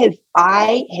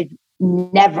have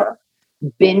never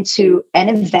been to an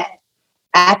event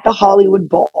at the Hollywood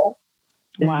Bowl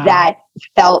that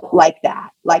felt like that.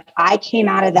 Like, I came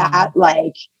out of that,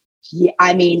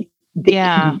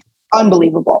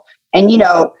 unbelievable. And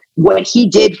what he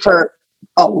did for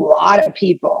a lot of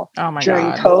people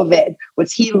during COVID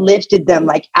was he lifted them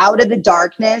out of the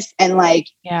darkness, and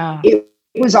it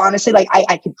was honestly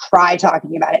I could cry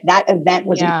talking about it. That event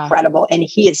was incredible, and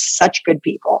he is such good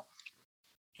people.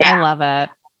 I love it.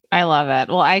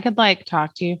 Well, I could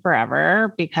talk to you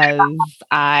forever because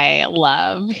I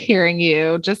love hearing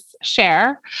you just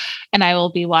share, and I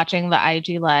will be watching the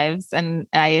IG lives, and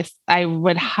I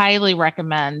would highly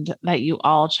recommend that you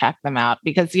all check them out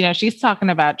because, she's talking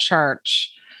about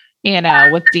church,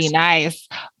 with D Nice.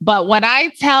 But when I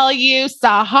tell you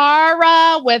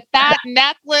Sahara with that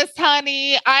necklace,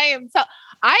 honey,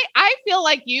 I feel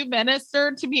like you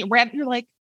ministered to me. You're like,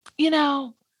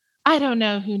 I don't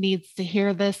know who needs to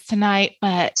hear this tonight,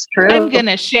 but I'm going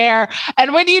to share.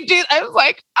 And when you do, I was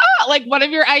like, like one of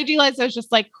your IG lives, I was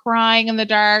just like crying in the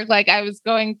dark. Like I was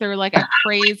going through like a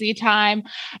crazy time.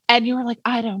 And you were like,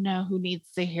 I don't know who needs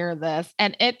to hear this.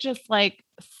 And it just like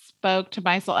spoke to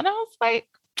my soul. And I was like,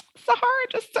 Sahara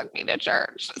just took me to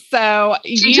church. So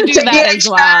you do that as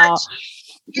well.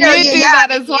 You do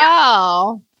that as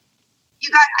well.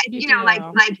 You got,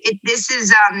 this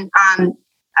is,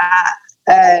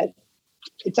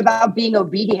 it's about being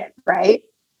obedient, right?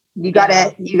 You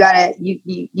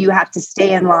have to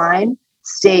stay in line,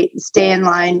 stay in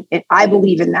line. I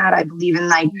believe in that. I believe in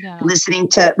listening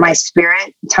to my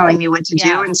spirit telling me what to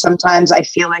do. And sometimes I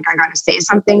feel like I got to say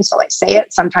something. So I say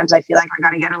it. Sometimes I feel like I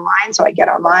got to get in line. So I get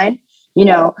online.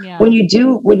 When you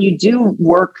do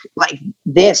work like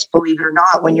this, believe it or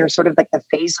not, when you're sort of like the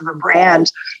face of a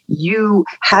brand, you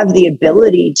have the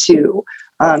ability to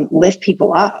lift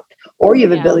people up, or you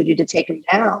have ability to take them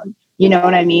down. You know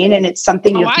what I mean? And it's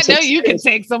something you have to take you can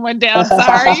take someone down.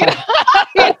 Sorry.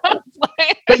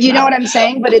 But you know what I'm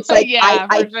saying? But it's like,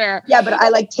 for sure. Yeah, but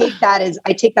I take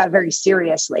that very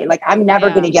seriously. Like I'm never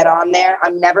going to get on there.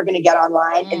 I'm never going to get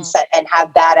online and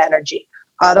have bad energy.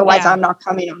 Otherwise I'm not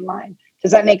coming online.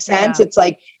 Does that make sense? Yeah. It's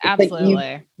like,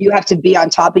 you have to be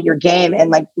on top of your game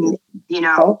and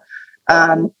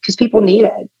because people need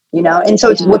it, and so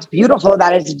it's what's beautiful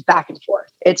about it is it's back and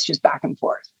forth. It's just back and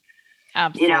forth.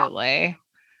 Absolutely.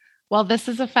 Well, this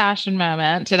is a fashion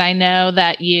moment. And I know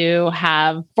that you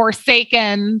have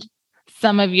forsaken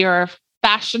some of your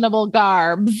fashionable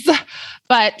garbs,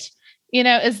 but,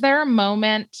 is there a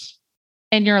moment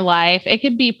in your life, it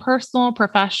could be personal,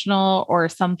 professional, or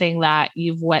something that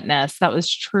you've witnessed that was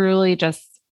truly just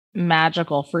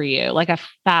magical for you, like a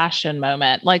fashion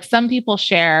moment? Like some people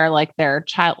share like their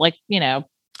child,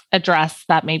 a dress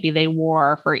that maybe they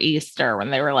wore for Easter when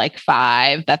they were like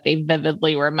 5 that they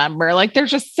vividly remember. Like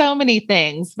there's just so many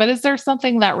things, but is there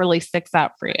something that really sticks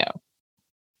out for you?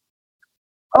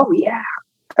 Oh yeah.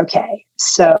 Okay.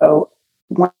 So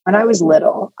when I was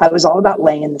little, I was all about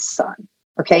laying in the sun.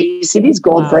 Okay. You see these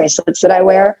gold bracelets that I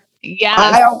wear? Yeah.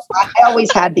 I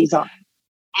always had these on.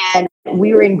 And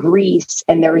we were in Greece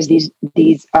and there was these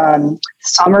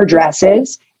summer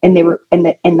dresses and they were and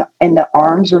the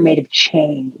arms were made of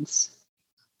chains.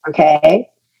 Okay.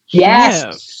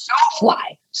 Yes.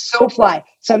 So fly.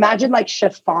 So imagine like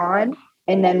chiffon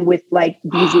and then with like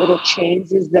these little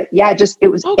chains it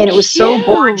was so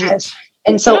gorgeous.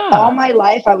 And so all my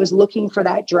life I was looking for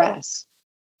that dress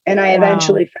and I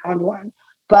eventually found one.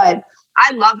 But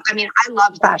I love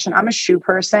fashion. I'm a shoe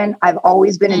person. I've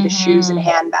always been into shoes and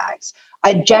handbags.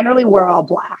 I generally wear all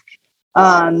black.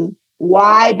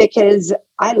 Why? Because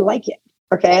I like it.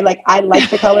 Okay. Like I like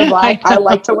the color black. I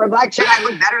like to wear black. Shit, I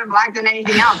look better in black than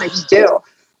anything else. I just do.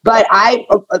 But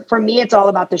for me, it's all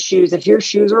about the shoes. If your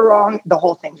shoes are wrong, the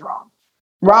whole thing's wrong.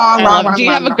 Wrong. Do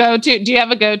you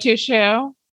have a go-to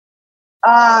shoe?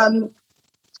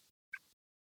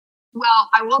 Well,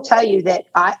 I will tell you that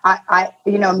I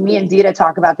me and Dita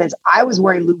talk about this. I was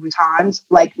wearing Louboutins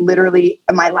like literally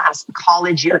in my last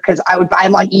college year because I would buy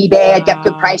them on eBay. I'd get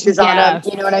good prices on them.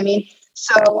 You know what I mean?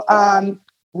 So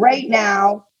right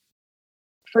now,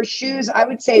 for shoes, I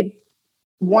would say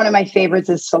one of my favorites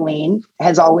is Celine.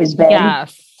 Has always been.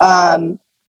 Yes.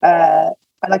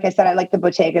 Like I said, I like the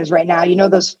Bottegas right now. You know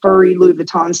those furry Louis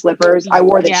Vuitton slippers? I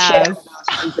wore the shit out of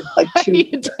those for like 2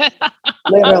 years.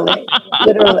 Literally.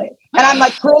 And I'm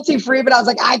like cruelty free, but I was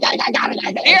like, I got it.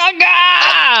 Right?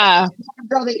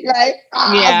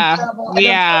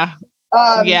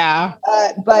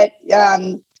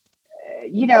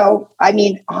 I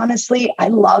mean, honestly, I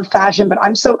love fashion, but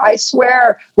I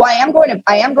swear, I am going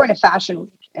to Fashion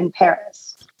Week in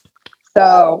Paris.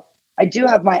 So I do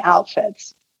have my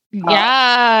outfits.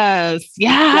 Yes.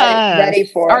 Ready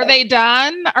for it. Are they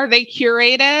done? Are they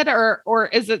curated or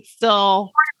is it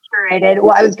still curated?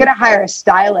 Well, I was going to hire a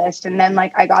stylist and then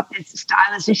like I got this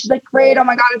stylist and she's like, great. Oh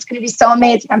my God, it's going to be so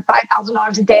amazing. I'm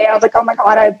 $5,000 a day. I was like, oh my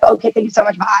God. Okay. Thank you so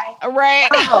much. Bye. Right.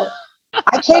 No,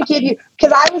 I can't give you,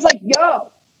 cause I was like,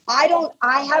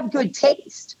 I have good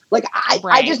taste. Like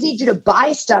I just need you to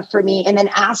buy stuff for me and then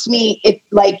ask me if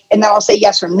and then I'll say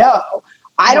yes or no.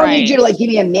 I don't need you to give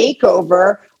me a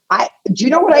makeover. Do you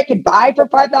know what I could buy for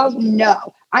 $5,000?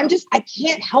 No, I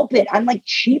can't help it. I'm like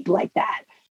cheap like that.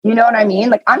 You know what I mean?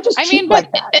 Like I'm just cheap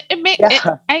like that. It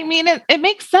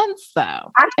makes sense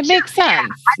though. It makes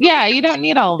sense. Yeah. You don't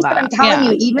need all of that. I'm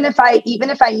telling you, even if I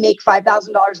make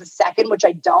 $5,000 a second, which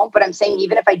I don't, but I'm saying,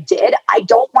 even if I did, I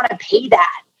don't want to pay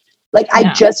that. Like,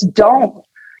 I just don't,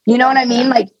 You know what I mean?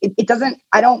 Like it doesn't,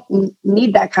 I don't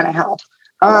need that kind of help.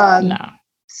 No.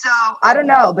 So I don't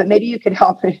know, but maybe you could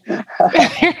help me. No,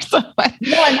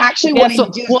 I'm actually wanting to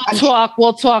do.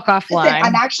 We'll talk offline. Listen,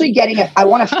 I'm actually I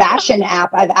want a fashion app.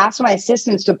 I've asked my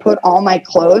assistants to put all my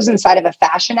clothes inside of a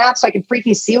fashion app so I can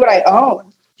freaking see what I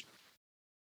own.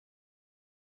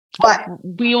 But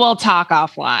we will talk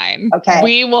offline. Okay.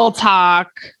 We will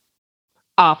talk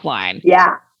offline.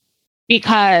 Yeah.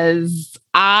 Because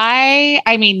I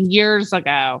mean, years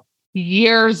ago,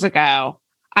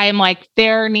 I'm like,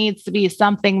 there needs to be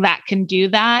something that can do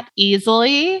that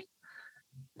easily.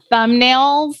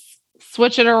 Thumbnails,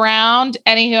 switch it around.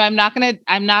 Anywho, I'm not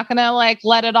gonna like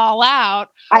let it all out.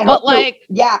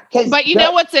 But you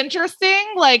know what's interesting?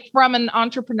 Like from an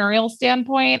entrepreneurial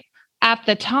standpoint, at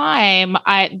the time,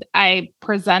 I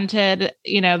presented,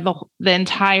 the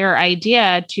entire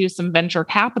idea to some venture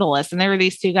capitalists, and there were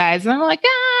these two guys, and I'm like,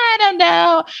 I don't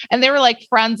know, and they were like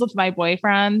friends with my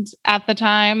boyfriend at the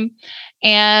time,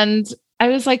 and I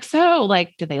was like, so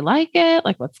like, do they like it?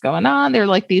 Like, what's going on? They're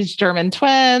like these German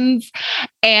twins,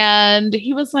 and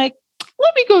he was like,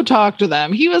 let me go talk to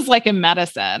them. He was like in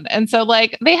medicine. And so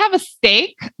like they have a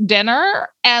steak dinner,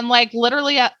 and like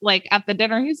literally at the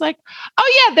dinner, he's like,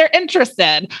 oh yeah, they're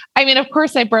interested. I mean, of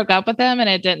course I broke up with him and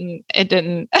it didn't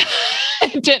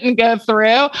it didn't go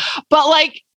through, but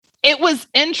like, it was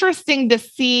interesting to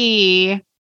see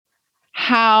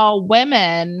how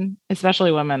women,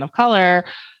 especially women of color,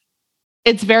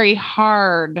 it's very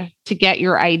hard to get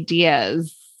your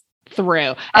ideas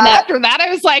through. And after that, I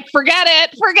was like, forget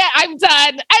it. I'm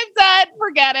done.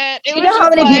 Forget it. Do you know how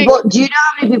many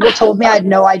people told me I had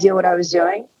no idea what I was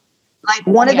doing? Like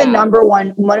one of the number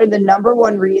one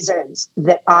reasons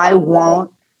that I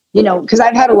won't, because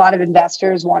I've had a lot of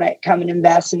investors want to come and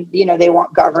invest, and, they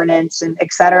want governance and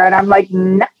et cetera. And I'm like,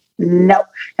 no.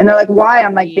 And they're like, why?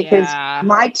 I'm like, because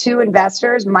my two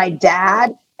investors, my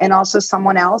dad and also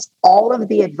someone else, all of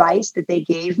the advice that they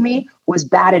gave me was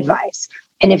bad advice.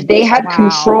 And if they had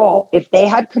control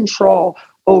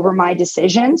over my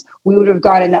decisions, we would have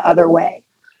gone in the other way.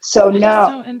 So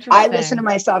I listen to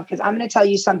myself, because I'm going to tell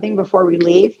you something before we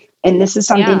leave. And this is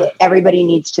something that everybody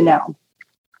needs to know.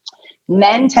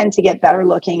 Men tend to get better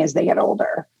looking as they get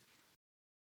older.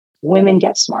 Women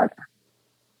get smarter.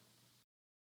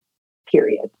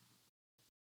 Period.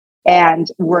 And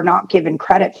we're not given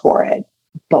credit for it,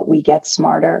 but we get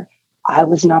smarter. I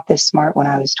was not this smart when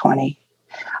I was 20.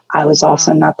 I was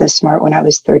also not this smart when I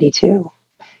was 32.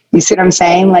 You see what I'm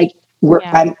saying? Like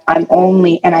I'm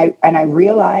only, and I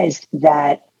realized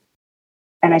that,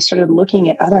 and I started looking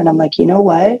at other, and I'm like, you know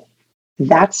what?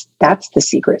 That's the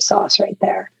secret sauce right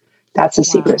there. That's the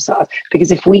secret sauce.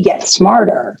 Because if we get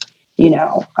smarter,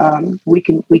 we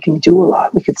can do a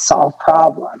lot. We could solve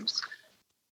problems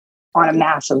on a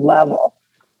massive level.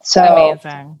 So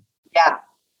amazing. Yeah.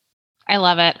 I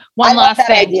love it. One last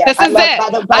thing. Idea. This is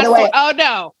it. By the way. Oh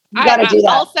no. You got to do that.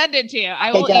 I'll send it to you.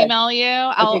 I will email you.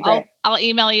 I'll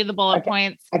email you the bullet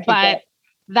points. But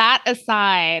that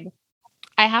aside,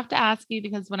 I have to ask you,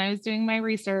 because when I was doing my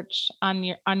research on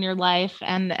your life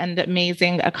and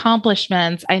amazing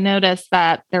accomplishments, I noticed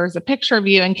that there was a picture of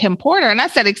you and Kim Porter, and I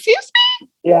said, "Excuse me?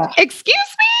 Yeah. Excuse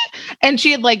me?" And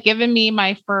she had like given me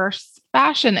my first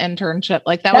fashion internship.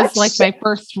 Like that was like my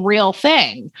first real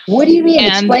thing. What do you mean?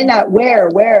 Explain that.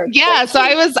 Where? Yeah. So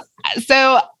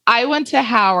I went to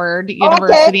Howard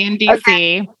University in DC.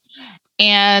 Okay.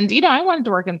 And, I wanted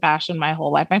to work in fashion my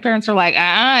whole life. My parents were like,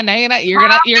 no, you're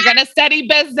going to study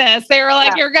business. They were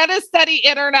like, you're going to study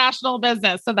international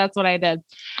business. So that's what I did.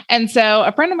 And so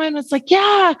a friend of mine was like,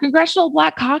 yeah, Congressional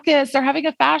Black Caucus, they're having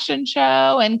a fashion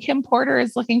show and Kim Porter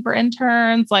is looking for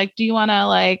interns. Like, do you want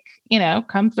to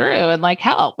come through and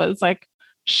help? I was like,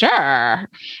 sure.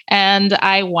 And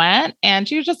I went, and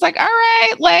she was just like, all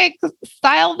right,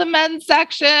 style the men's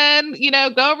section,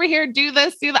 go over here, do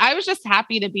this, do that. I was just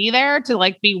happy to be there,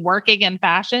 to be working in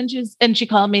fashion. She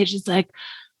called me, she's like,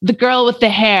 the girl with the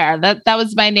hair. That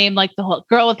was my name, the whole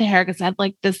girl with the hair, because I had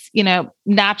this,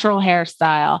 natural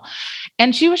hairstyle.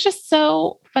 And she was just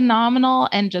so phenomenal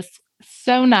and just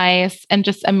so nice and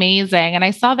just amazing. And I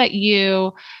saw that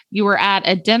you were at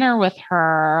a dinner with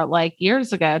her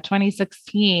years ago,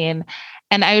 2016.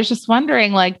 And I was just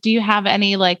wondering, do you have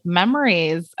any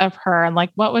memories of her, and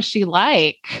what was she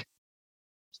like?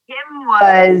 Kim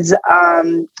was,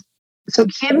 so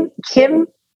Kim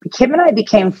and I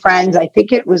became friends. I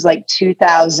think it was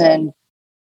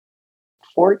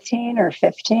 2014 or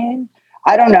 15.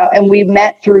 I don't know. And we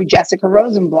met through Jessica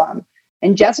Rosenblum.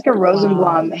 And Jessica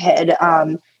Rosenblum had,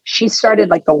 she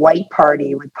started the White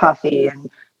Party with Puffy,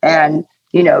 and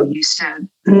used to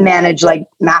manage like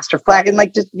Master Flag and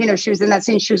like, just, she was in that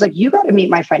scene. She was like, you got to meet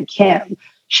my friend Kim.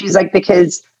 She's like,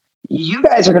 because you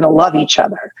guys are going to love each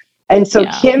other. And so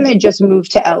Kim had just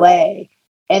moved to LA,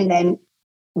 and then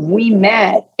we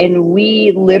met and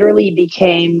we literally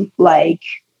became like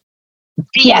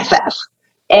BFF.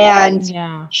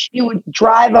 And she would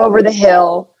drive over the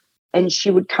hill and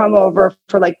she would come over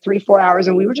for like 3-4 hours,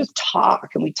 and we would just talk,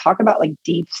 and we talk about like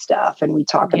deep stuff, and we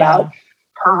talk about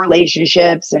her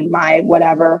relationships and my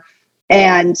whatever.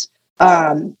 And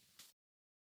to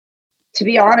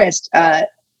be honest,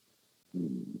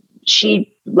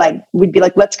 she like would be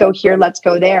like, let's go here, let's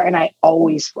go there. And I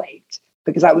always flaked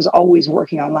because I was always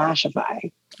working on Lashify.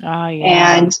 Oh,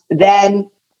 yeah. And then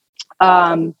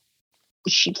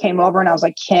she came over and I was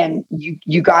like, Kim,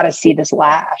 you got to see this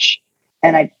lash.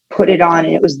 And I put it on,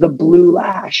 and it was the blue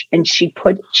lash. And she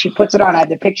puts it on. I have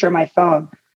the picture on my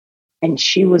phone. And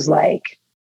she was like,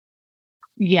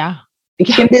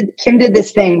 Kim did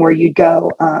this thing where you'd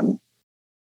go,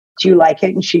 do you like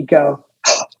it? And she'd go,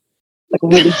 like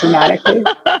really dramatically.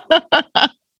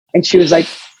 And she did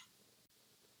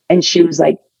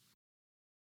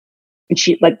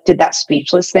that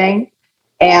speechless thing.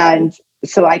 And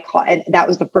so and that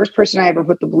was the first person I ever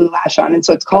put the blue lash on. And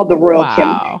so it's called the Royal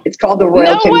Kim. It's called the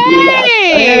Royal Kim blue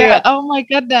lash. Oh my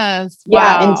goodness.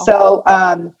 Yeah. And so,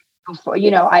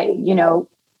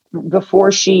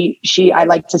 before she, I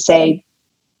like to say,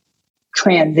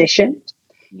 transitioned,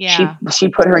 she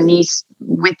put her niece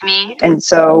with me. And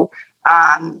so,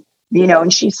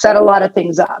 and she set a lot of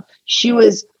things up. She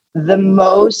was the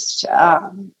most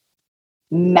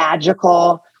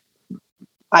magical.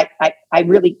 I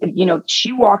really,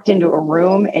 she walked into a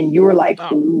room and you were like,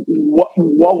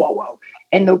 whoa.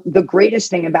 And the greatest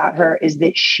thing about her is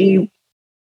that she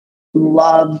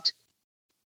loved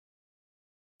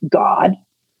God,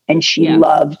 and she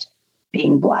loved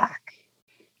being Black.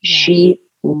 She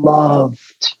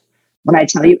loved, when I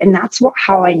tell you, and that's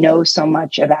how I know so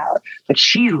much about, like,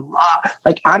 she loved,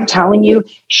 like, I'm telling you,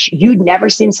 you'd never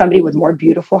seen somebody with more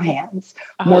beautiful hands,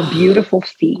 more beautiful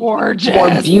feet, gorgeous,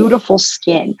 more beautiful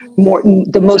skin,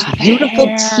 the most beautiful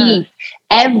teeth.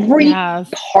 Every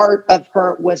part of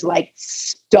her was like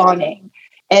stunning.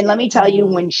 And let me tell you,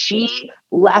 when she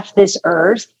left this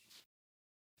earth,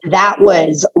 that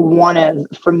was one of,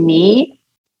 for me,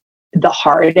 the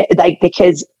hard, like,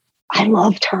 because I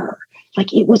loved her.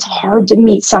 Like, it was hard to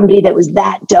meet somebody that was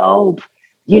that dope.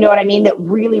 You know what I mean? That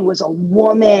really was a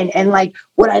woman. And like,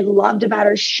 what I loved about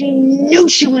her, she knew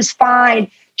she was fine.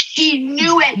 She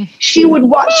knew it. She would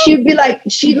watch, she'd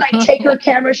take her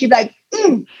camera. She'd be like,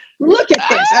 look at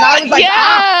this. And I was like,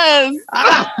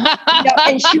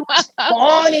 and she was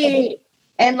funny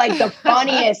and like the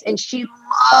funniest. And she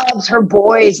loves her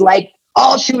boys. Like,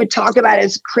 all she would talk about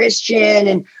is Christian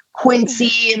and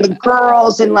Quincy and the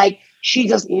girls, and like, she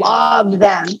just loved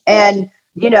them. And,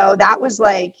 that was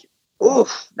like,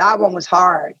 oof, that one was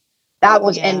hard. That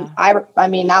was, and I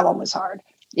mean, that one was hard,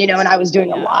 and I was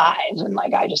doing a live, and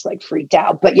like, I just like freaked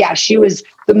out. But yeah, she was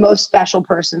the most special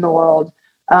person in the world.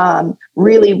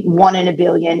 Really 1 in a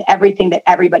billion, everything that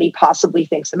everybody possibly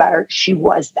thinks about her. She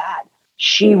was that.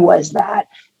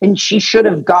 And she should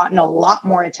have gotten a lot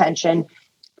more attention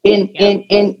in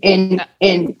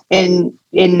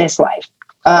this life.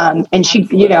 And she,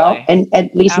 and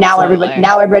at least now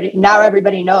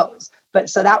everybody knows. But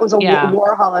so that was a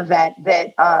Warhol event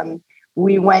that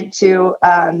we went to.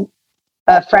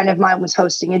 A friend of mine was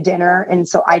hosting a dinner, and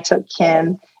so I took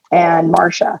Kim and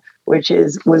Marsha, which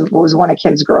was one of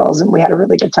Kim's girls, and we had a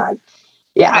really good time.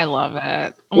 Yeah. I love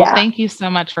it. Well, thank you so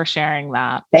much for sharing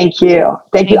that. Thank you.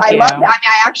 I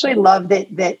actually love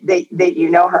that you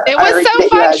know her. It was so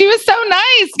fun. She was so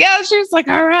nice. Yeah. She was like,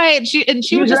 all right. She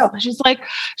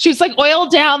was like oil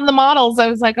down the models. I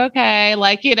was like, okay.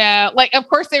 Like, like, of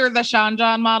course they were the Sean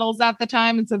John models at the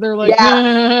time. And so they're like,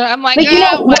 I'm like,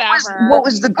 whatever. What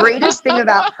was the greatest thing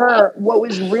about her? What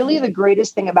was really the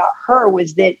greatest thing about her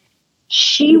was that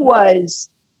she was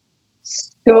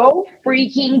so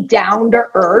freaking down to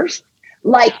earth.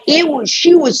 Like,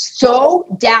 she was so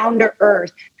down to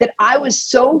earth that I was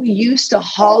so used to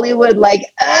Hollywood. Like,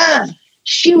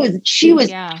 she was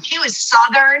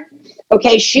Southern.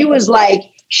 Okay. She was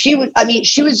like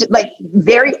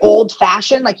very old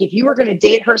fashioned. Like, if you were going to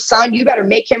date her son, you better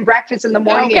make him breakfast in the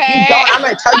morning. Okay. If you don't, I'm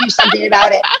going to tell you something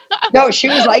about it. No, she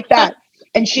was like that.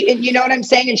 And you know what I'm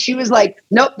saying? And she was like,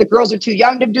 nope, the girls are too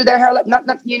young to do their hair.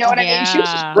 You know what I mean? She was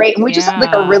just great. And we just had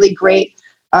like a really great,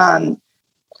 kind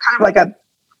of like a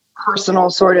personal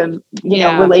sort of,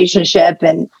 relationship.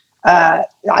 And I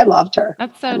loved her.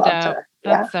 That's so dope.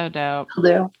 That's so dope. I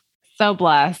do. So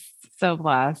blessed. So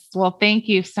blessed. Well, thank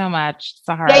you so much,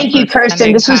 Sahara. Thank you,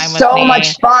 Kirsten. This was so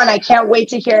much fun. I can't wait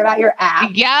to hear about your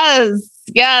app. Yes.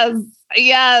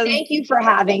 Thank you for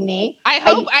having me.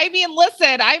 I mean,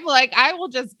 listen, I'm like, I will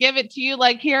just give it to you.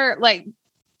 Like, here, like,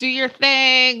 do your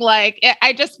thing. Like,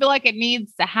 I just feel like it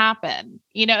needs to happen.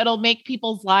 You know, it'll make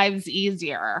people's lives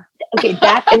easier. Okay,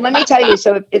 and let me tell you.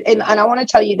 So, and I want to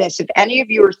tell you this: if any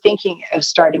of you are thinking of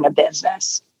starting a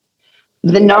business,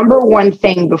 the number one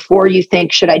thing before you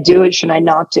think, should I do it? Should I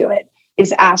not do it?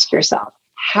 Is ask yourself,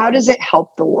 how does it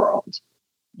help the world?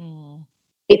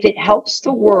 If it helps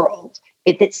the world,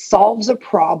 if it solves a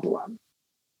problem.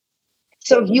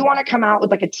 So if you want to come out with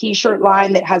like a t-shirt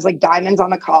line that has like diamonds on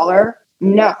the collar,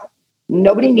 no,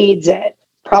 nobody needs it.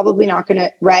 Probably not going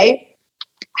to, right?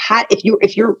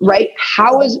 If you're right,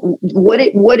 does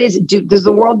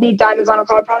the world need diamonds on a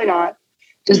collar? Probably not.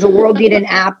 Does the world need an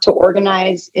app to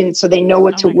organize and so they know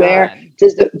what to wear?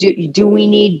 Do we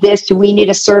need this? Do we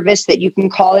need a service that you can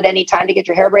call at any time to get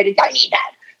your hair braided? I need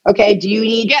that. Okay. Do you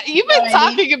need? Yeah, you've been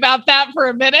talking about that for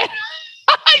a minute.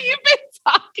 You've been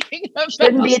talking about.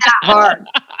 Shouldn't be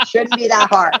that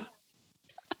hard.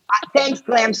 Thanks,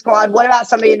 Glam Squad. What about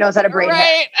somebody who knows how to braid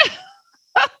hair?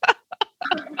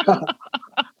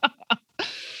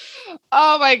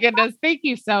 Oh my goodness. Thank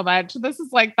you so much. This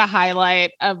is like the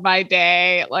highlight of my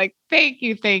day. Like, thank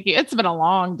you. It's been a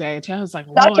long day too. I was like,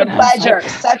 such a pleasure.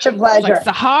 Like,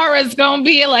 Sahara's going to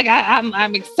be like,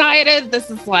 I'm excited. This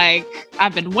is like,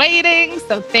 I've been waiting.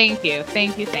 So thank you.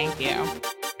 Thank you.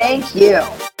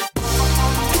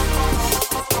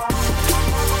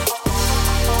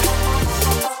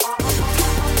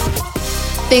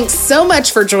 Thanks so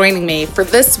much for joining me for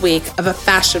this week of A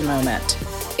Fashion Moment.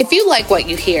 If you like what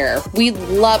you hear, we'd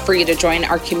love for you to join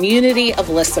our community of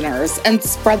listeners and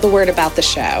spread the word about the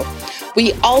show.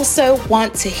 We also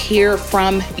want to hear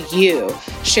from you.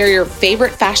 Share your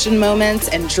favorite fashion moments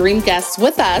and dream guests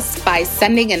with us by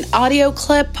sending an audio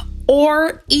clip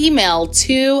or email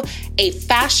to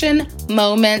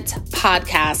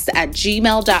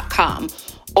afashionmomentpodcast@gmail.com.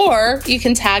 Or you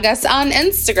can tag us on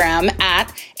Instagram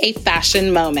at A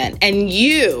Fashion Moment, and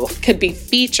you could be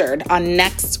featured on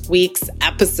next week's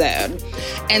episode.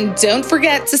 And don't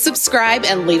forget to subscribe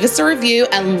and leave us a review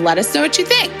and let us know what you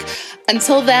think.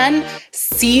 Until then,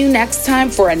 see you next time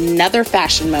for another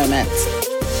fashion moment.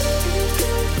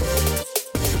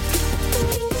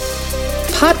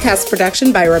 Podcast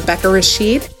production by Rebecca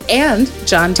Rashid and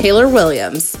John Taylor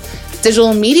Williams.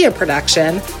 Digital media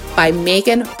production by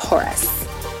Megan Porras.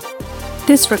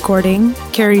 This recording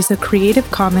carries a Creative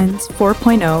Commons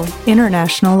 4.0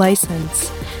 international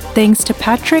license. Thanks to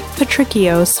Patrick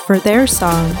Patricios for their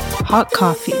song, Hot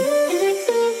Coffee.